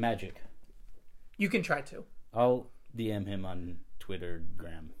that, but magic. You can try to. I'll DM him on Twitter,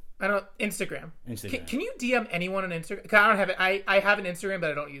 Instagram. Instagram. Can you DM anyone on Instagram? 'Cause I don't have it. I have an Instagram,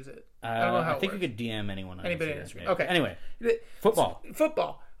 but I don't use it. I don't know how I think it works. you could DM anyone on Anybody Instagram. on Instagram. Yeah. Okay. Anyway, football.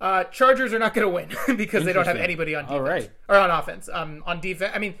 Chargers are not going to win because they don't have anybody on defense. All right. Or on offense. On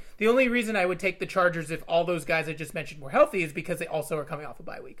defense, I mean, the only reason I would take the Chargers if all those guys I just mentioned were healthy is because they also are coming off a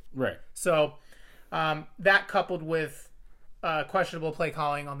bye week. Right. So that coupled with questionable play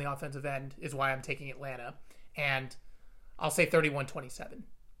calling on the offensive end is why I'm taking Atlanta. And I'll say 31-27.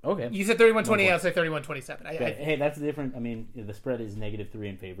 Okay. You said 31-28, I'll say 31-27. Hey, that's different. I mean, the spread is -3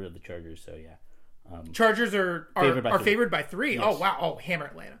 in favor of the Chargers, so yeah. Chargers are favored by 3. Yes. Oh, wow. Oh, hammer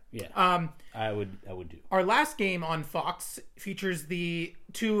Atlanta. Yeah. I would do. Our last game on Fox features the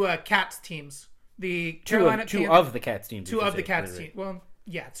two Cats teams. The two of the Cats teams. Two of the Cats teams. Well,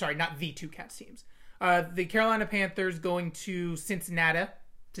 yeah, sorry, not the two Cats teams. The Carolina Panthers going to Cincinnati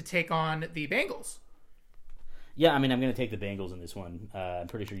to take on the Bengals. Yeah, I mean, I'm going to take the Bengals in this one. I'm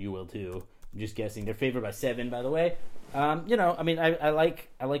pretty sure you will too. I'm just guessing. They're favored by 7, by the way. I mean, I like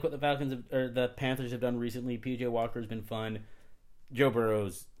what the the Panthers have done recently. PJ Walker's been fun. Joe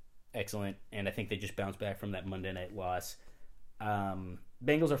Burrow's excellent, and I think they just bounced back from that Monday night loss.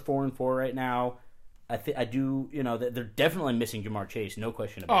 Bengals are 4-4 right now. I do, they're definitely missing Jamar Chase, no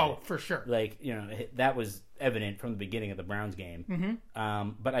question about it. Oh, for sure. Like, that was evident from the beginning of the Browns game. Mm-hmm.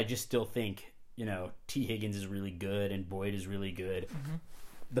 But I just still think, T. Higgins is really good and Boyd is really good. Mm-hmm.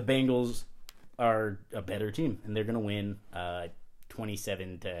 The Bengals are a better team, and they're going to win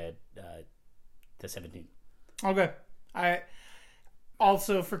 27 to 17. Okay. I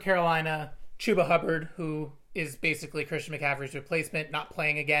also for Carolina, Chuba Hubbard, who is basically Christian McCaffrey's replacement, not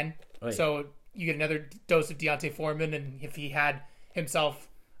playing again. Right. So you get another dose of Deontay Foreman, and if he had himself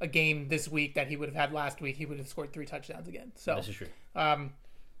a game this week that he would have had last week, he would have scored 3 touchdowns again. So this is true.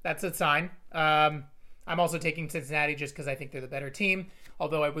 That's a sign. I'm also taking Cincinnati just because I think they're the better team.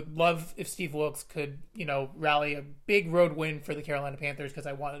 Although I would love if Steve Wilkes could, rally a big road win for the Carolina Panthers because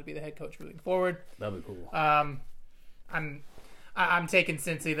I wanted to be the head coach moving forward. That'd be cool. I'm taking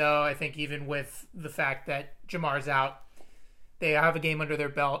Cincy though. I think even with the fact that Jamar's out, they have a game under their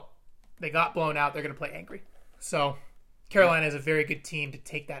belt. They got blown out. They're going to play angry. So Carolina is a very good team to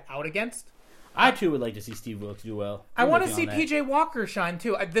take that out against. I, too, would like to see Steve Wilkes do well. I want to see P.J. Walker shine,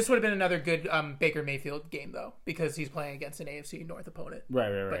 too. This would have been another good Baker Mayfield game, though, because he's playing against an AFC North opponent.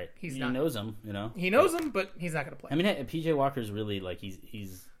 Right. But he knows him, He knows him, but he's not going to play. I mean, P.J. Walker's really,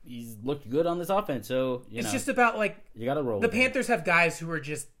 he's looked good on this offense, so, It's just about, you got to roll the Panthers have guys who are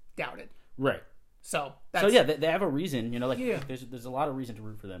just doubted. Right. So yeah, they have a reason, there's a lot of reason to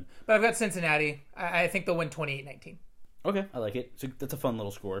root for them. But I've got Cincinnati. I think they'll win 28-19. Okay, I like it. So that's a fun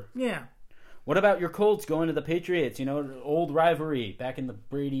little score. Yeah. What about your Colts going to the Patriots? Old rivalry back in the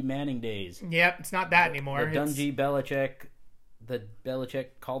Brady Manning days. Yep, it's not that anymore. The Dungy Belichick,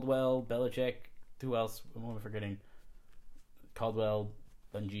 Caldwell, Belichick. Who else? What am I forgetting? Caldwell,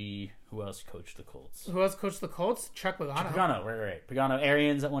 Dungy. Who else coached the Colts? Chuck Pagano. Right. Pagano,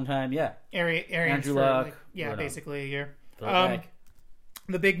 Arians at one time. Yeah. Arians Andrew Luck. Basically a year.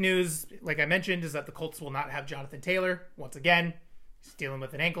 The big news, like I mentioned, is that the Colts will not have Jonathan Taylor once again. He's dealing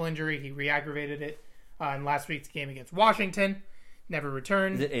with an ankle injury. He re-aggravated it in last week's game against Washington. Never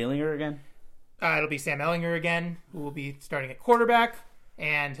returned. Is it Ehlinger again? It'll be Sam Ehlinger again, who will be starting at quarterback,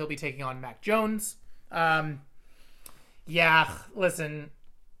 and he'll be taking on Mac Jones. Listen.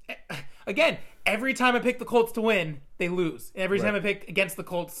 Again, every time I pick the Colts to win, they lose. Every time I pick against the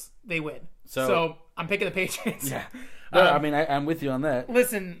Colts, they win. So I'm picking the Patriots. Yeah. I'm with you on that.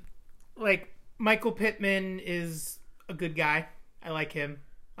 Listen, Michael Pittman is a good guy. I like him.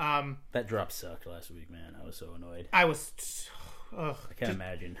 That drop sucked last week, man. I was so annoyed. I can't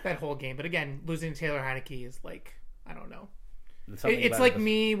imagine. That whole game. But again, losing to Taylor Heineke is I don't know. It's like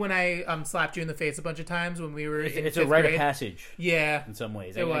me when I slapped you in the face a bunch of times when we were in It's fifth a rite grade. of passage. Yeah. In some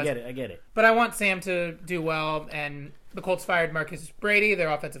ways. I get it. But I want Sam to do well, and the Colts fired Marcus Brady,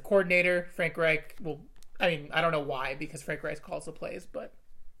 their offensive coordinator. Frank Reich I don't know why, because Frank Reich calls the plays, but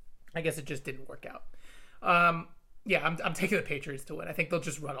I guess it just didn't work out. I'm taking the Patriots to win. I think they'll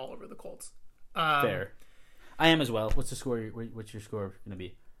just run all over the Colts. Fair. I am as well. What's the score? What's your score going to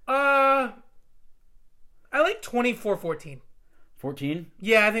be? I like 24-14. 14?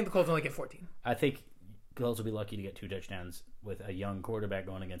 Yeah, I think the Colts only get 14. I think Colts will be lucky to get 2 touchdowns with a young quarterback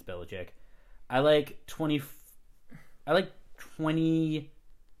going against Belichick. I like 20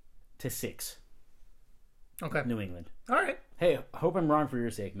 to 6. Okay. New England. All right. Hey, I hope I'm wrong for your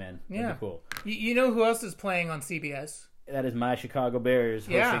sake, man. Yeah. That'd be cool. You know who else is playing on CBS? That is my Chicago Bears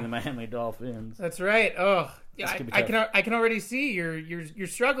hosting the Miami Dolphins. That's right. Oh, yeah. I can already see you're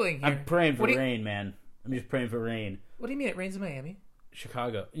struggling here. I'm praying for rain, man. I'm just praying for rain. What do you mean it rains in Miami?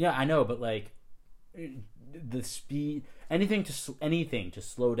 Chicago. Yeah, I know, but like the speed, anything to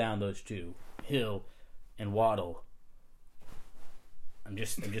slow down those two, Hill and Waddle. I'm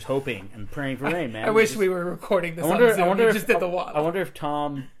just hoping and praying for rain, man. I wish we were recording this. I wonder if did the Waddle. I wonder if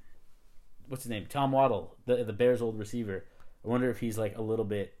Tom, what's his name? Tom Waddle, the Bears' old receiver. I wonder if he's like a little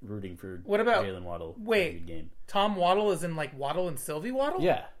bit rooting for Jalen Waddle. Wait, game. Tom Waddle is in like Waddle and Sylvie Waddle?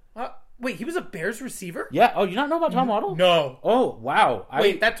 Yeah. Wait, he was a Bears receiver? Yeah. Oh, you not know about Tom Waddle? No. Oh, wow.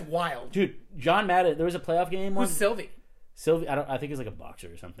 Wait, that's wild. Dude, John Madden, there was a playoff game. Who's Sylvie? Sylvie, I think he's like a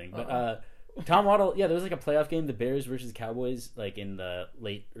boxer or something. But Tom Waddle, yeah, there was like a playoff game, the Bears versus Cowboys, like in the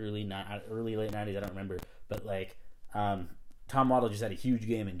late 90s. I don't remember. But like, Tom Waddle just had a huge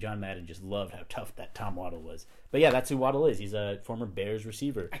game, and John Madden just loved how tough that Tom Waddle was. But yeah, that's who Waddle is. He's a former Bears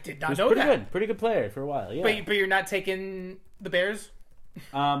receiver. I did not know that. Pretty good player for a while. Yeah. But you're not taking the Bears?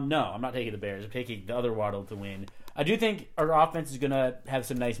 No, I'm not taking the Bears. I'm taking the other Waddle to win. I do think our offense is gonna have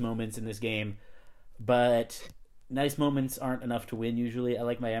some nice moments in this game, but nice moments aren't enough to win usually. I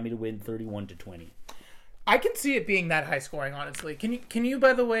like Miami to win 31-20. I can see it being that high scoring, honestly. Can you,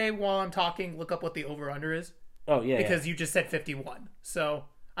 by the way, while I'm talking, look up what the over-under is? Oh, yeah. Because you just said 51. So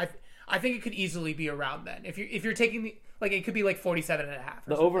I think it could easily be around then. If you're taking it could be like 47.5.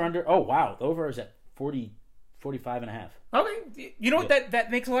 The over-under, oh, wow. The over is at 45.5. Okay. You know what?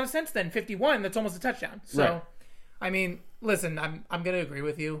 That makes a lot of sense then. 51, that's almost a touchdown. So, right. I mean, listen, I'm going to agree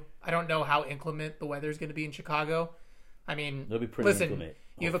with you. I don't know how inclement the weather is going to be in Chicago. I mean, it'll be pretty inclement.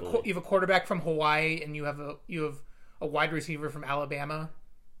 You have a quarterback from Hawaii, and you have a wide receiver from Alabama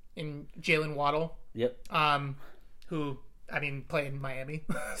in Jalen Waddle. Yep. Who, I mean, play in Miami.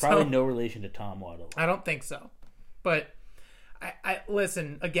 Probably no relation to Tom Waddle. I don't think so. But I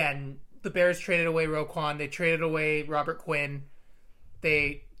listen, again, the Bears traded away Roquan. They traded away Robert Quinn.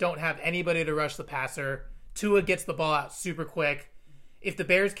 They don't have anybody to rush the passer. Tua gets the ball out super quick. If the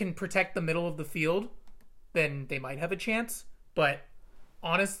Bears can protect the middle of the field, then they might have a chance. But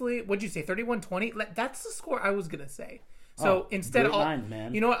honestly, what'd you say, 31-20? That's the score I was going to say. So instead,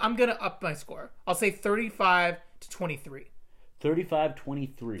 you know what? I'm going to up my score. I'll say 35-23.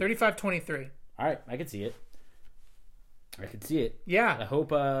 35-23. 35-23. All right, I can see it. Yeah. I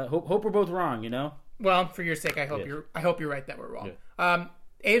hope we're both wrong, you know? Well, for your sake, I hope you're right that we're wrong. Yeah.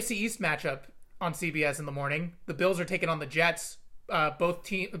 AFC East matchup on CBS in the morning. The Bills are taking on the Jets. Both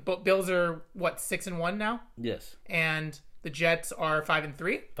Bills are 6-1 now? Yes. And the Jets are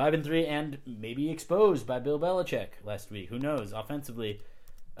 5-3? 5-3 and maybe exposed by Bill Belichick last week. Who knows? Offensively,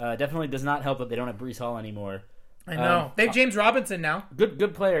 definitely does not help that they don't have Breece Hall anymore. I know. They have James Robinson now.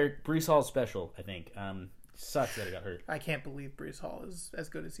 Good player. Breece Hall's special, I think. Sucks that he got hurt. I can't believe Breece Hall is as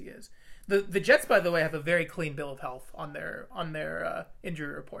good as he is. The Jets, by the way, have a very clean bill of health on their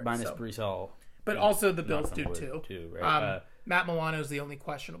injury report. Minus Breece Hall. But also the Bills do too. Right? Matt Milano is the only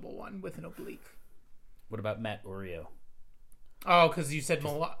questionable one with an oblique. What about Matt Oreo? Oh, because you said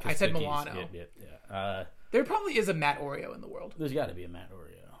I said Milano. Yeah. There probably is a Matt Oreo in the world. There's got to be a Matt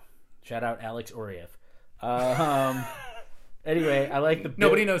Oreo. Shout out Alex Oriev. Anyway, I like the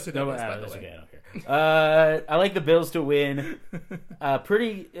nobody knows who that is, by the way. Okay, I don't care. I like the Bills to win.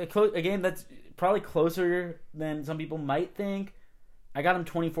 Pretty close. A game that's probably closer than some people might think. I got them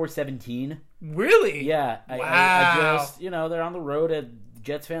 24-17. Really? Yeah. Wow. I just, they're on the road.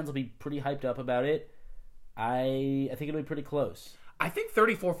 Jets fans will be pretty hyped up about it. I think it'll be pretty close. I think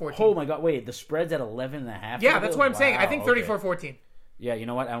 34-14. Oh my God! Wait, the spread's at 11.5. Yeah, that's what I'm saying. I think 34-14. Yeah, you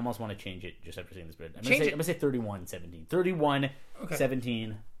know what? I almost want to change it just after seeing the spread. I'm going to say 31-17.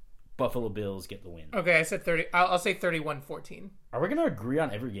 31-17. Buffalo Bills get the win. Okay, I said 30. I'll say 31-14. Are we going to agree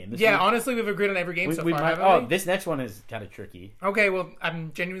on every game this week? Yeah, honestly, we've agreed on every game so far, haven't we? This next one is kind of tricky. Okay, well,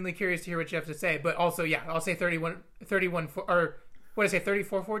 I'm genuinely curious to hear what you have to say. But also, yeah, I'll say 31 or what did I say,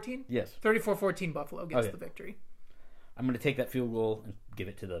 34-14? Yes. 34-14 Buffalo gets the victory. I'm going to take that field goal and give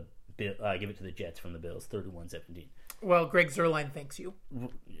it to the Jets from the Bills, 31-17. Well, Greg Zuerlein thanks you.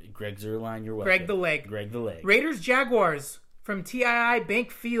 Greg Zuerlein, you're welcome. Greg the Leg. Raiders Jaguars from TII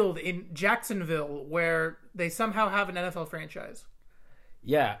Bank Field in Jacksonville, where they somehow have an NFL franchise.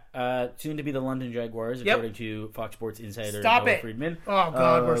 Yeah, soon to be the London Jaguars, according to Fox Sports insider Noah Friedman. Oh,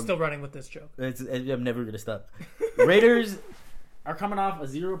 God, we're still running with this joke. I'm never going to stop. Raiders are coming off a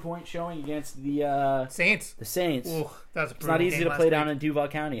 0-point showing against the Saints. The Saints. Ooh, that was a it's not easy to play down in Duval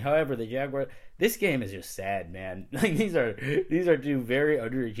County. However, the Jaguars. This game is just sad, man. Like these are two very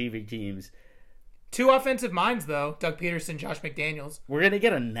underachieving teams. Two offensive minds, though. Doug Peterson, Josh McDaniels. We're going to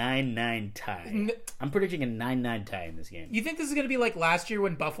get a 9-9 tie. I'm predicting a 9-9 tie in this game. You think this is going to be like last year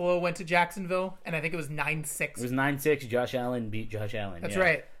when Buffalo went to Jacksonville, and I think it was 9-6? It was 9-6. Josh Allen beat Josh Allen. That's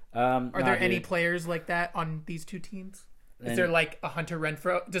right. Are there any players like that on these two teams? Is there like a Hunter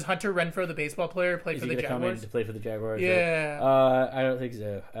Renfrow? Does Hunter Renfrow, the baseball player, play for the Jaguars? Come in to play for the Jaguars? Yeah. I don't think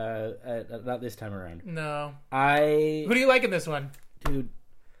so. Not this time around. No. Who do you like in this one? Dude,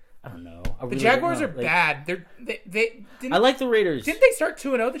 I don't know. The Jaguars are bad. I like the Raiders. Didn't they start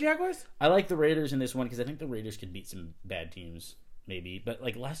 2-0, the Jaguars? I like the Raiders in this one because I think the Raiders could beat some bad teams, maybe. But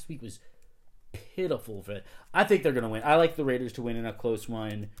like last week was pitiful. I think they're going to win. I like the Raiders to win in a close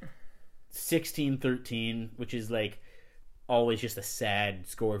one. 16-13, which is like always just a sad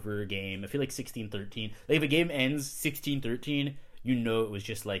score for a game. I feel like 16-13. Like if a game ends 16-13, you know it was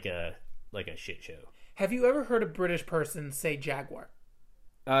just like a shit show. Have you ever heard a British person say Jaguar?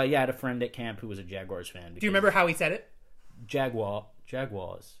 Yeah, I had a friend at camp who was a Jaguars fan. Do you remember how he said it? Jaguars.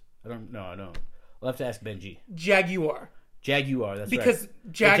 I don't. We'll have to ask Benji. Jaguar, that's because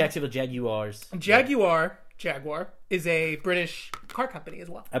right. Jacksonville Jaguars. Jaguar is a British car company as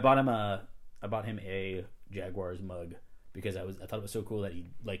well. I bought him a Jaguars mug because I thought it was so cool that he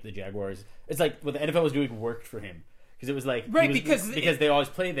liked the Jaguars. It's like what the NFL was doing worked for him because it was like because they always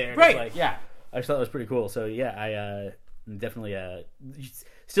play there. And right. It's like, yeah, I just thought it was pretty cool. So yeah, I definitely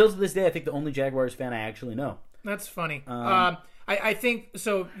still to this day I think the only Jaguars fan I actually know. That's funny. I think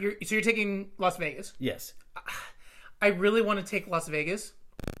so. You're taking Las Vegas. Yes. I really want to take Las Vegas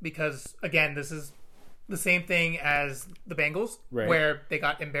because again, this is the same thing as the Bengals, right, where they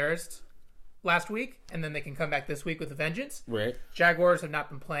got embarrassed last week and then they can come back this week with a vengeance. Right. Jaguars have not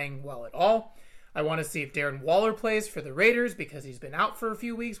been playing well at all. I want to see if Darren Waller plays for the Raiders because he's been out for a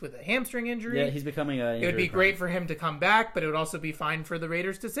few weeks with a hamstring injury. Yeah, he's becoming It would be great for him to come back, but it would also be fine for the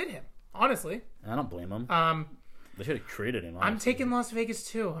Raiders to sit him. Honestly, I don't blame him. They should have traded him. Honestly. I'm taking Las Vegas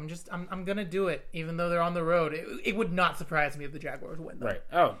too. I'm gonna do it, even though they're on the road. It would not surprise me if the Jaguars win, though. Right?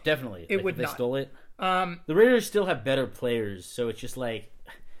 Oh, definitely. It would if they not. Stole it. The Raiders still have better players, so it's just like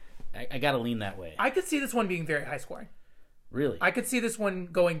I gotta lean that way. I could see this one being very high scoring. Really? I could see this one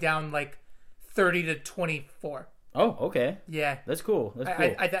going down like 30-24. Oh, okay. Yeah, that's cool.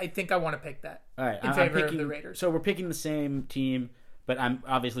 I think I want to pick that. All right, in favor of the Raiders. So we're picking the same team, but I'm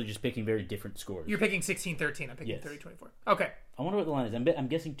obviously just picking very different scores. You're picking 16-13. I'm picking 30-24. Okay. I wonder what the line is. I'm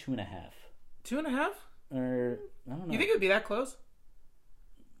guessing 2.5. 2.5? Or I don't know. You think it would be that close?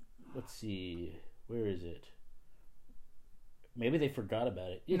 Let's see. Where is it? Maybe they forgot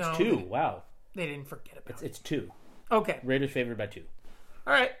about it. It's no, 2. Wow. They didn't forget about it. It's 2. Okay. Raiders favored by 2.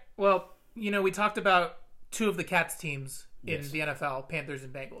 All right. Well, we talked about two of the Cats teams in the NFL, Panthers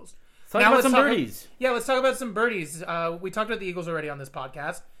and Bengals. Let's talk about some birdies. Let's talk about some birdies. We talked about the Eagles already on this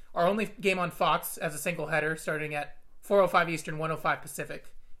podcast. Our only game on Fox as a single header starting at 4:05 Eastern, 1:05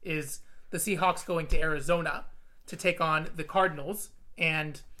 Pacific is the Seahawks going to Arizona to take on the Cardinals.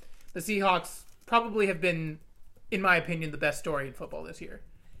 And the Seahawks probably have been, in my opinion, the best story in football this year.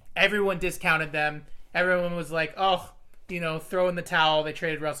 Everyone discounted them. Everyone was like, throw in the towel. They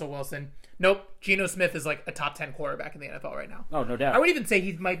traded Russell Wilson. Nope. Geno Smith is like a top 10 quarterback in the NFL right now. Oh, no doubt. I would even say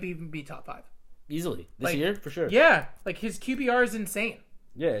he might even be top 5. Easily. This year, for sure. Yeah. Like his QBR is insane.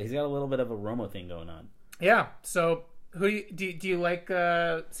 Yeah, he's got a little bit of a Romo thing going on. Yeah. So who do you like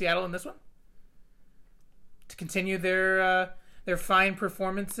Seattle in this one? To continue their fine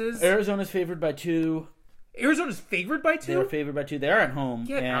performances? Arizona's favored by 2. Arizona's favored by 2? They're favored by 2. They are at home.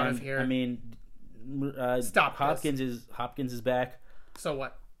 Get out of here. I mean, stop. Hopkins is back. So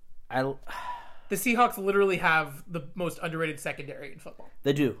what? The Seahawks literally have the most underrated secondary in football.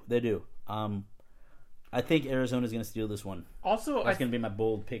 They do. I think Arizona's going to steal this one. Also, that's going to be my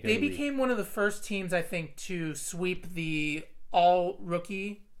bold pick. They became one of the first teams, I think, to sweep the All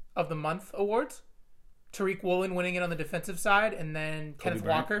Rookie of the Month awards. Tariq Woolen winning it on the defensive side, and then Kenneth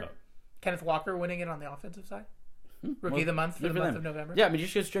Walker winning it on the offensive side. Rookie of the Month for the month of November. Yeah, I mean,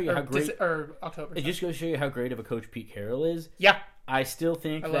 just goes to show you how great or October. It just goes to show you how great of a coach Pete Carroll is. Yeah, I still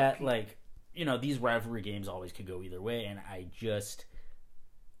think that these rivalry games always could go either way, and I just,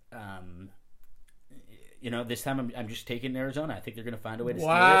 this time I'm just taking Arizona. I think they're going to find a way to steal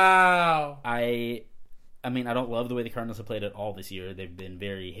it. Wow. I mean, I don't love the way the Cardinals have played at all this year. They've been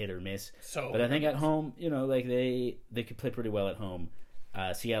very hit or miss. But I think at home, they could play pretty well at home.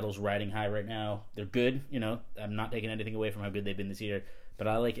 Seattle's riding high right now. They're good. I'm not taking anything away from how good they've been this year. But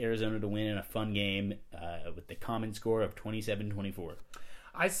I like Arizona to win in a fun game with the common score of 27-24.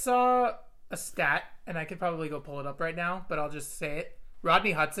 I saw a stat, and I could probably go pull it up right now, but I'll just say it.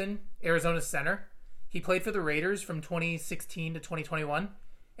 Rodney Hudson, Arizona's center, he played for the Raiders from 2016 to 2021.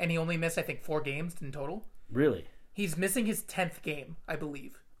 and he only missed, I think, 4 games in total. Really? He's missing his 10th game, I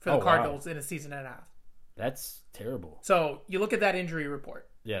believe, for the Cardinals in a season and a half. That's terrible. So you look at that injury report.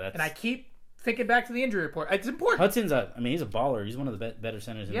 Yeah, that's... And I keep thinking back to the injury report. It's important. Hudson's he's a baller. He's one of the better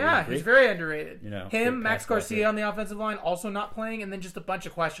centers in the league. Yeah, he's very underrated. Him, Max Garcia on the offensive line, also not playing, and then just a bunch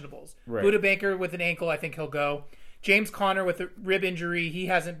of questionables. Right. Buda Baker with an ankle, I think he'll go. James Conner with a rib injury, he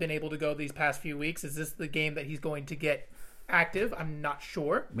hasn't been able to go these past few weeks. Is this the game that he's going to get active? I'm not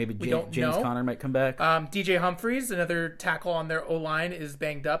sure. Maybe James Conner might come back. DJ Humphries, another tackle on their O-line, is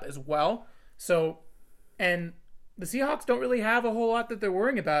banged up as well. So, and the Seahawks don't really have a whole lot that they're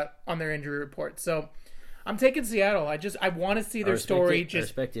worrying about on their injury report. So, I'm taking Seattle. I want to see their story. I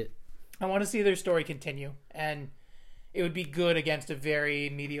respect it. I want to see their story continue, and it would be good against a very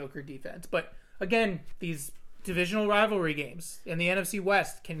mediocre defense. But again, these divisional rivalry games in the NFC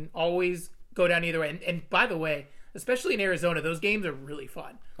West can always go down either way. And by the way, especially in Arizona, those games are really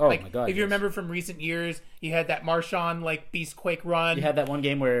fun. Oh, my God. If you remember from recent years, you had that Marshawn, Beastquake run. You had that one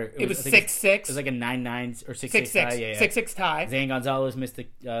game where it was 6-6. It was like a 9-9 or 6-6 tie. Yeah. 6-6 tie. Zane Gonzalez missed the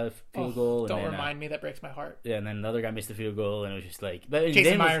field goal. Don't remind me. That breaks my heart. Yeah, and then the other guy missed the field goal, and it was just like...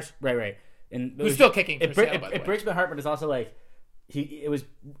 Jason Myers. Right. And who's still kicking for Seattle, by the way. It breaks my heart, but it's also like...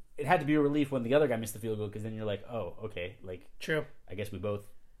 It had to be a relief when the other guy missed the field goal, because then you're like, oh, okay. True. I guess we both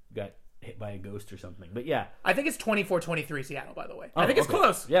got hit by a ghost or something. But yeah. I think it's 24-23 Seattle, by the way. I think it's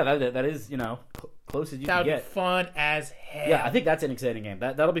close. Yeah, that is, close as you can get. That would be fun as hell. Yeah, I think that's an exciting game.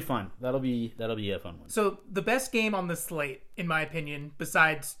 That'll be fun. That'll be a fun one. So the best game on the slate, in my opinion,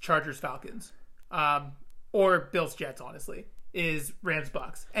 besides Chargers-Falcons, or Bills-Jets, honestly, is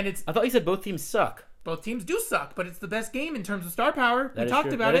Rams-Bucks. And I thought you said both teams suck. Both teams do suck, but it's the best game in terms of star power. We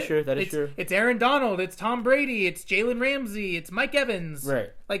talked about it. That is true. It's Aaron Donald. It's Tom Brady. It's Jalen Ramsey. It's Mike Evans.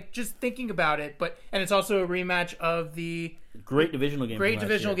 Right. Just thinking about it. And it's also a rematch of the great divisional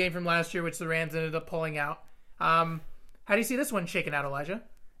game from last year, which the Rams ended up pulling out. How do you see this one shaking out, Elijah?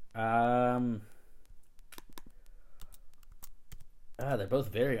 They're both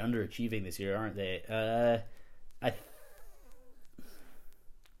very underachieving this year, aren't they?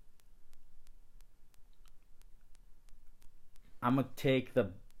 I'm going to take the...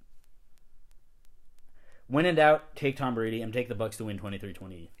 When in doubt, take Tom Brady. I'm going to take the Bucs to win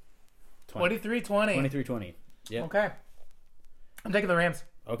 23-20. 23-20. 23-20. Yeah. Okay. I'm taking the Rams.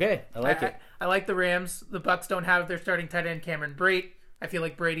 Okay. I like it. I like the Rams. The Bucs don't have their starting tight end, Cameron Brate. I feel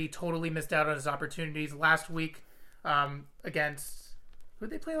like Brady totally missed out on his opportunities last week against... Who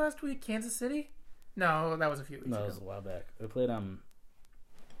did they play last week? Kansas City? No, that was a few weeks ago. No, that was a while back. They played...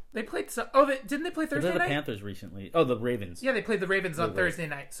 They played didn't they play Thursday night? They played the Panthers recently. Oh, the Ravens. Yeah, they played the Ravens on Thursday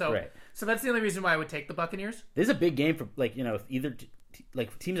night. So, right. So that's the only reason why I would take the Buccaneers. This is a big game for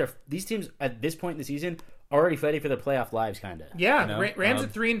these teams at this point in the season already fighting for their playoff lives, kind of. Yeah, Rams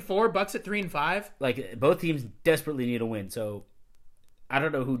at 3-4, Bucks at 3-5. Both teams desperately need a win. So I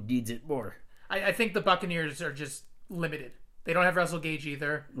don't know who needs it more. I think the Buccaneers are just limited. They don't have Russell Gage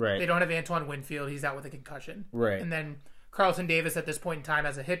either. Right. They don't have Antoine Winfield. He's out with a concussion. Right. And then Carlton Davis at this point in time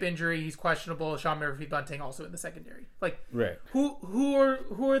has a hip injury. He's questionable. Sean Murphy-Bunting also in the secondary. Right. Who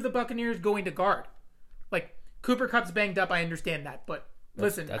are the Buccaneers going to guard? Cooper Kupp's banged up. I understand that, but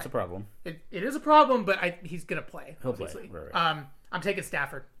listen, that's a problem. It is a problem, but he's gonna play. He'll obviously. play. Right. I'm taking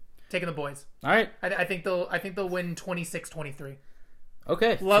Stafford. Taking the boys. All right. I think they'll win 26-23.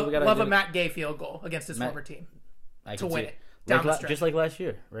 Okay. Love a Matt Gay field goal against his former team to win it. Down the stretch. Just like last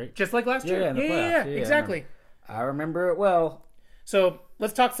year, right? Just like last year. Yeah, Exactly. I remember it well. So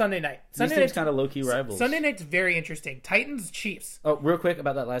let's talk Sunday night. These teams kind of low-key rivals. Sunday night's very interesting. Titans, Chiefs. Oh, real quick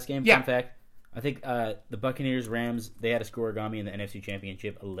about that last game. Yeah. Fun fact. I think the Buccaneers, Rams, they had a scoregami in the NFC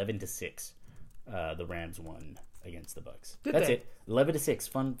Championship, 11-6. The Rams won against the Bucs. That's it. 11-6.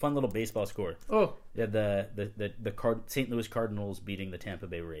 Fun little baseball score. Oh. Yeah, the St. Louis Cardinals beating the Tampa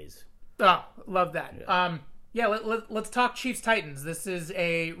Bay Rays. Oh, love that. Yeah. Let's talk Chiefs-Titans. This is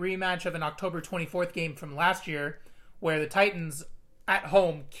a rematch of an October 24th game from last year where the Titans at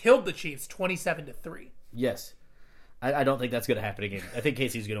home killed the Chiefs 27-3. Yes. I don't think that's going to happen again. I think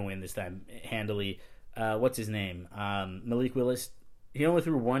Casey's going to win this time handily. What's his name? Malik Willis. He only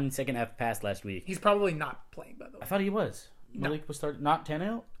threw one second half pass last week. He's probably not playing, by the way. I thought he was. Malik was starting. Not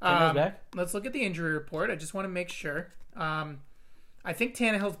Tannehill? Tannehill's back? Let's look at the injury report. I just want to make sure. I think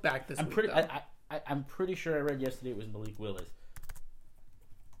Tannehill's back this week. I'm pretty sure I read yesterday it was Malik Willis.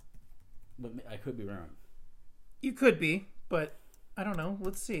 But I could be wrong. You could be, but I don't know.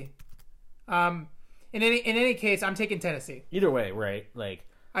 Let's see. In any case, I'm taking Tennessee. Either way, right?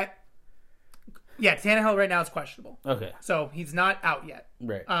 Tannehill right now is questionable. Okay. So he's not out yet.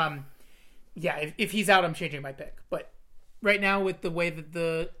 Right. If he's out, I'm changing my pick. But right now with the way that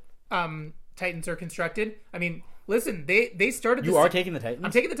the Titans are constructed. I mean, listen, they started. You are taking the Titans?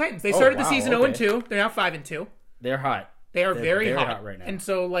 I'm taking the Titans. They started the season 0-2. They're now 5-2. They're hot. They're very hot. hot right now. And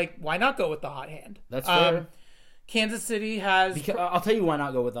so, like, why not go with the hot hand? That's fair. Kansas City has... I'll tell you why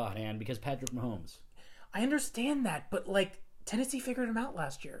not go with the hot hand. Because Patrick Mahomes. I understand that, but, like, Tennessee figured him out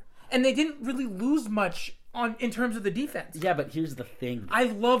last year. And they didn't really lose much in terms of the defense. Yeah, but here's the thing. I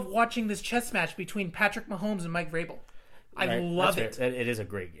love watching this chess match between Patrick Mahomes and Mike Vrabel. I love it. It is a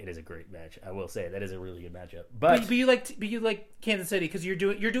great match. I will say that is a really good matchup. But you like Kansas City because you're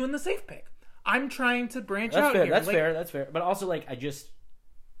doing the safe pick. I'm trying to branch out fair, here. That's fair. But also, like, I just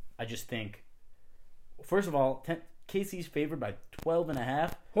think, first of all, KC's favored by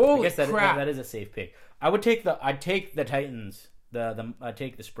 12.5. Holy I guess crap! That is a safe pick. I'd take the Titans. I'd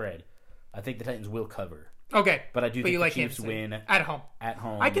take the spread. I think the Titans will cover. Okay, but I do think the like Chiefs win at home. At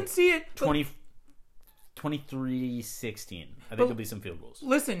home, I can see it. 23-16. I think there'll be some field goals.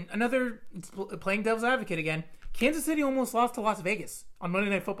 Listen, playing devil's advocate again. Kansas City almost lost to Las Vegas on Monday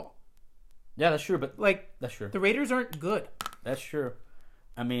Night Football. Yeah, that's true, but that's true. The Raiders aren't good. That's true.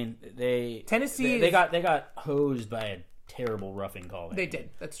 I mean, Tennessee they got hosed by a terrible roughing call. They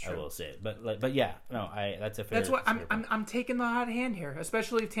did. That's true. I will say it, but yeah, no, that's a fair. That's what I'm taking the hot hand here,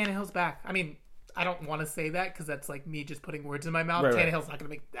 especially if Tannehill's back. I mean, I don't want to say that because that's like me just putting words in my mouth. Tannehill's not going to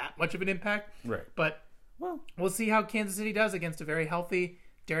make that much of an impact, right? But we'll see how Kansas City does against a very healthy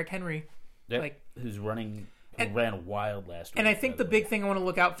Derrick Henry, who's ran wild last week. And I think the big thing I want to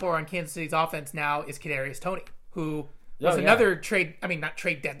look out for on Kansas City's offense now is Kadarius Toney, who was another trade. I mean, not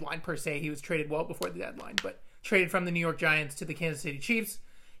trade deadline per se. He was traded well before the deadline, but traded from the New York Giants to the Kansas City Chiefs.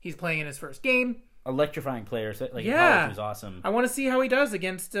 He's playing in his first game. Electrifying player. Like, college was awesome. I want to see how he does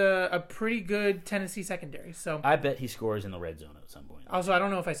against a pretty good Tennessee secondary. So I bet he scores in the red zone at some point. Also, I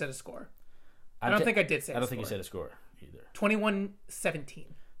don't know if I said a score. I don't think I did say a score. I don't think you said a score either. 21-17.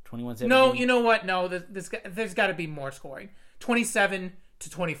 21-17? No, you know what? No, there's got to be more scoring. 27-24.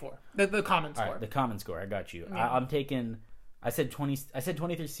 The common score. All right, the common score. I got you. Yeah. I'm taking... I said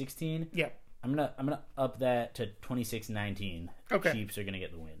 23-16. Yeah. I'm gonna up that to 26-19. Okay. Chiefs are gonna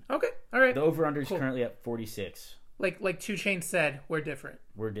get the win. Okay. All right. The over/under is currently at 46. Like 2 Chainz said, we're different.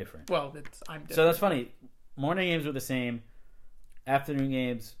 We're different. Well, I'm different. So that's funny. Morning games were the same. Afternoon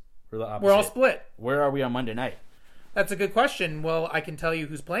games were the opposite. We're all split. Where are we on Monday night? That's a good question. Well, I can tell you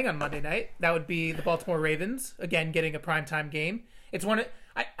who's playing on Monday night. That would be the Baltimore Ravens, again getting a primetime game. It's one.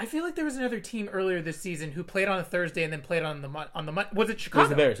 I feel like there was another team earlier this season who played on a Thursday and then played on the Was it Chicago? It was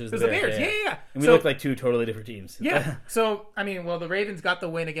the Bears. It was the Bears. Yeah. And we looked like 2 totally different teams. Yeah. So I mean, the Ravens got the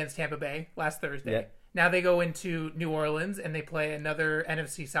win against Tampa Bay last Thursday. Yeah. Now they go into New Orleans and they play another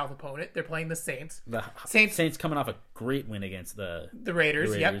NFC South opponent. They're playing the Saints. The Saints coming off a great win against the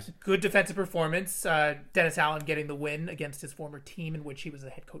Raiders. Yep. Good defensive performance. Dennis Allen getting the win against his former team in which he was the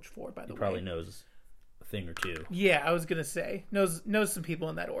head coach for, by the way. He probably knows a thing or two. Yeah, I was going to say. Knows some people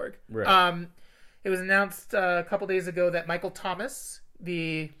in that org. Right. It was announced a couple days ago that Michael Thomas,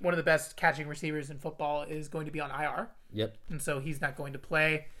 one of the best catching receivers in football, is going to be on IR. Yep. And so he's not going to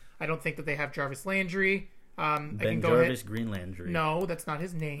play. I don't think that they have Jarvis Landry. Jarvis Green Landry. No, that's not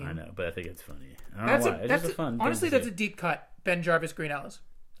his name. I know, but I think it's funny. I don't know why. It's just a fun. Honestly, that's a deep cut. Ben Jarvis Green Ellis.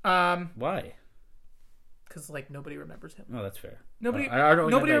 Why? Because nobody remembers him. No, that's fair. Nobody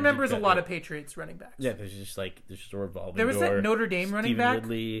remembers a lot of Patriots running backs. Yeah, there's just a revolving. There was that Notre Dame running back.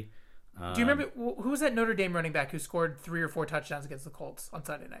 Ridley. Do you remember who was that Notre Dame running back who scored 3 or 4 touchdowns against the Colts on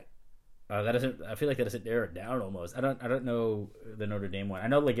Sunday night? That doesn't. I feel like that doesn't narrow it down almost. I don't know the Notre Dame one. I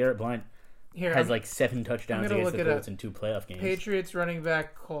know LeGarrette Blount has 7 touchdowns against the Colts in 2 playoff games. Patriots running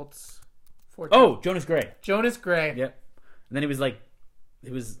back, Colts. 4 Jonas Gray. Jonas Gray. Yep. And then he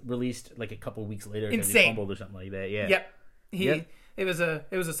was released a couple weeks later. Insane. He fumbled or something like that. Yeah. Yep. It was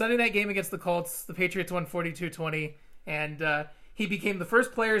a Sunday night game against the Colts. The Patriots won 42-20, and he became the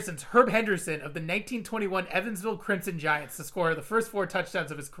first player since Herb Henderson of the 1921 Evansville Crimson Giants to score the first 4 touchdowns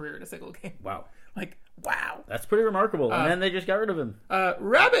of his career in a single game. Wow. Wow. That's pretty remarkable. And then they just got rid of him.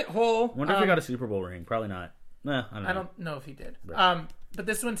 Rabbit hole. Wonder if he got a Super Bowl ring. Probably not. Nah, I don't know if he did. Right. But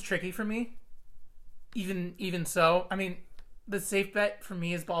this one's tricky for me. Even so, I mean, the safe bet for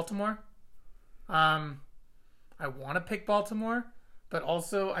me is Baltimore. I want to pick Baltimore, but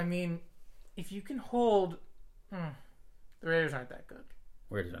also, I mean, if you can hold... the Raiders aren't that good.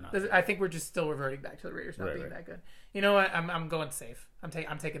 Raiders are not. I think we're just still reverting back to the Raiders not being that good. You know what? I'm going safe. I'm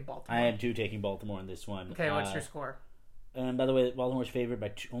taking Baltimore. I am too taking Baltimore in this one. Okay, what's your score? And by the way, Baltimore's favored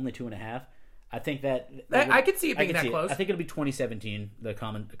by only 2.5. I think that I could see it being that close. I think it'll be 2017. The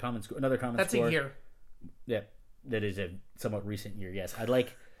common score, another common score. That's a year. Yeah, that is a somewhat recent year. Yes, I'd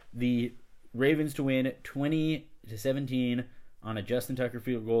like the Ravens to win 20-17 on a Justin Tucker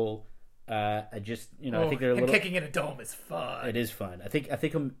field goal. I think they're a little. Kicking in a dome is fun. It is fun. I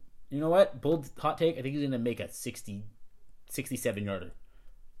think I'm. You know what? Bold hot take. I think he's going to make a 67 yarder.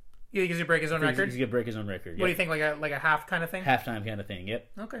 You think he's going to break his own record? He's going to break his own record. What do you think? Like a half kind of thing? Halftime kind of thing.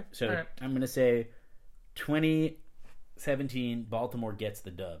 Yep. Okay. So right. I'm going to say 20-17. Baltimore gets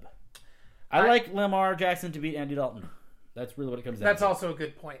the dub. I like Lamar Jackson to beat Andy Dalton. That's really what it comes down to. That's also a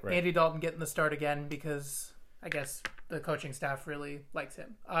good point. Right. Andy Dalton getting the start again because I guess the coaching staff really likes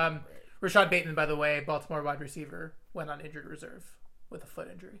him. Right. Rashad Bateman, by the way, Baltimore wide receiver, went on injured reserve with a foot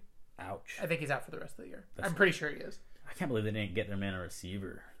injury. Ouch. I think he's out for the rest of the year. I'm pretty sure he is. I can't believe they didn't get their man a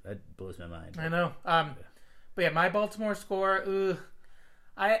receiver. That blows my mind. I know. But yeah, my Baltimore score.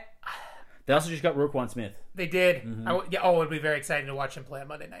 They also just got Roquan Smith. They did. Mm-hmm. It would be very exciting to watch him play on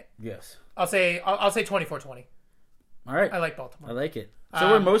Monday night. Yes. I'll say 24-20. All right. I like Baltimore. I like it. So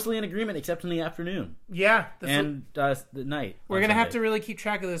we're mostly in agreement except in the afternoon. Yeah. The night. We're going to have to really keep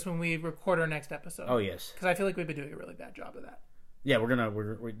track of this when we record our next episode. Oh, yes. Because I feel like we've been doing a really bad job of that. Yeah, we're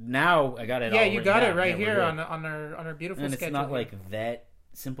now I got it. Yeah, you got it right here on our beautiful schedule. And it's not like that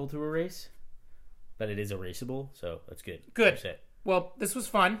simple to erase, but it is erasable, so that's good. Good. Well, this was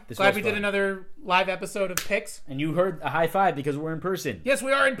fun. Glad we did another live episode of Picks. And you heard a high five because we're in person. Yes,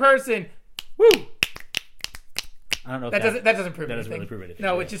 we are in person. Woo! I don't know. That doesn't prove anything. That doesn't really prove anything.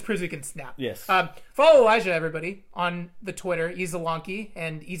 No, it just proves we can snap. Yes. Follow Elijah, everybody, on the Twitter, Easy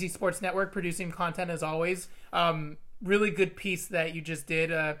and Easy Sports Network, producing content as always. Really good piece that you just did.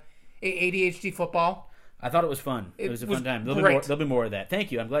 ADHD football. I thought it was fun. It was a fun time. There'll be more of that.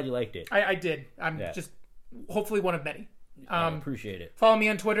 Thank you. I'm glad you liked it. I did. I'm just hopefully one of many. I appreciate it. Follow me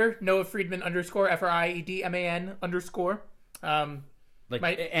on Twitter, Noah Friedman _ FRIEDMAN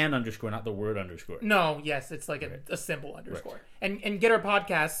 _ an underscore, not the word underscore. No, yes, it's like a simple underscore. Right. And get our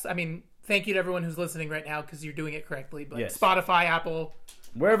podcasts. I mean, thank you to everyone who's listening right now because you're doing it correctly. But yes. Spotify, Apple,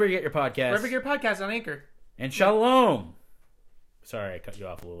 wherever you get your podcasts. Wherever you get your podcasts on Anchor. And shalom. Sorry, I cut you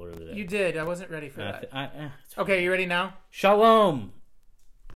off a little early there. You did. I wasn't ready for that. Okay, you ready now? Shalom.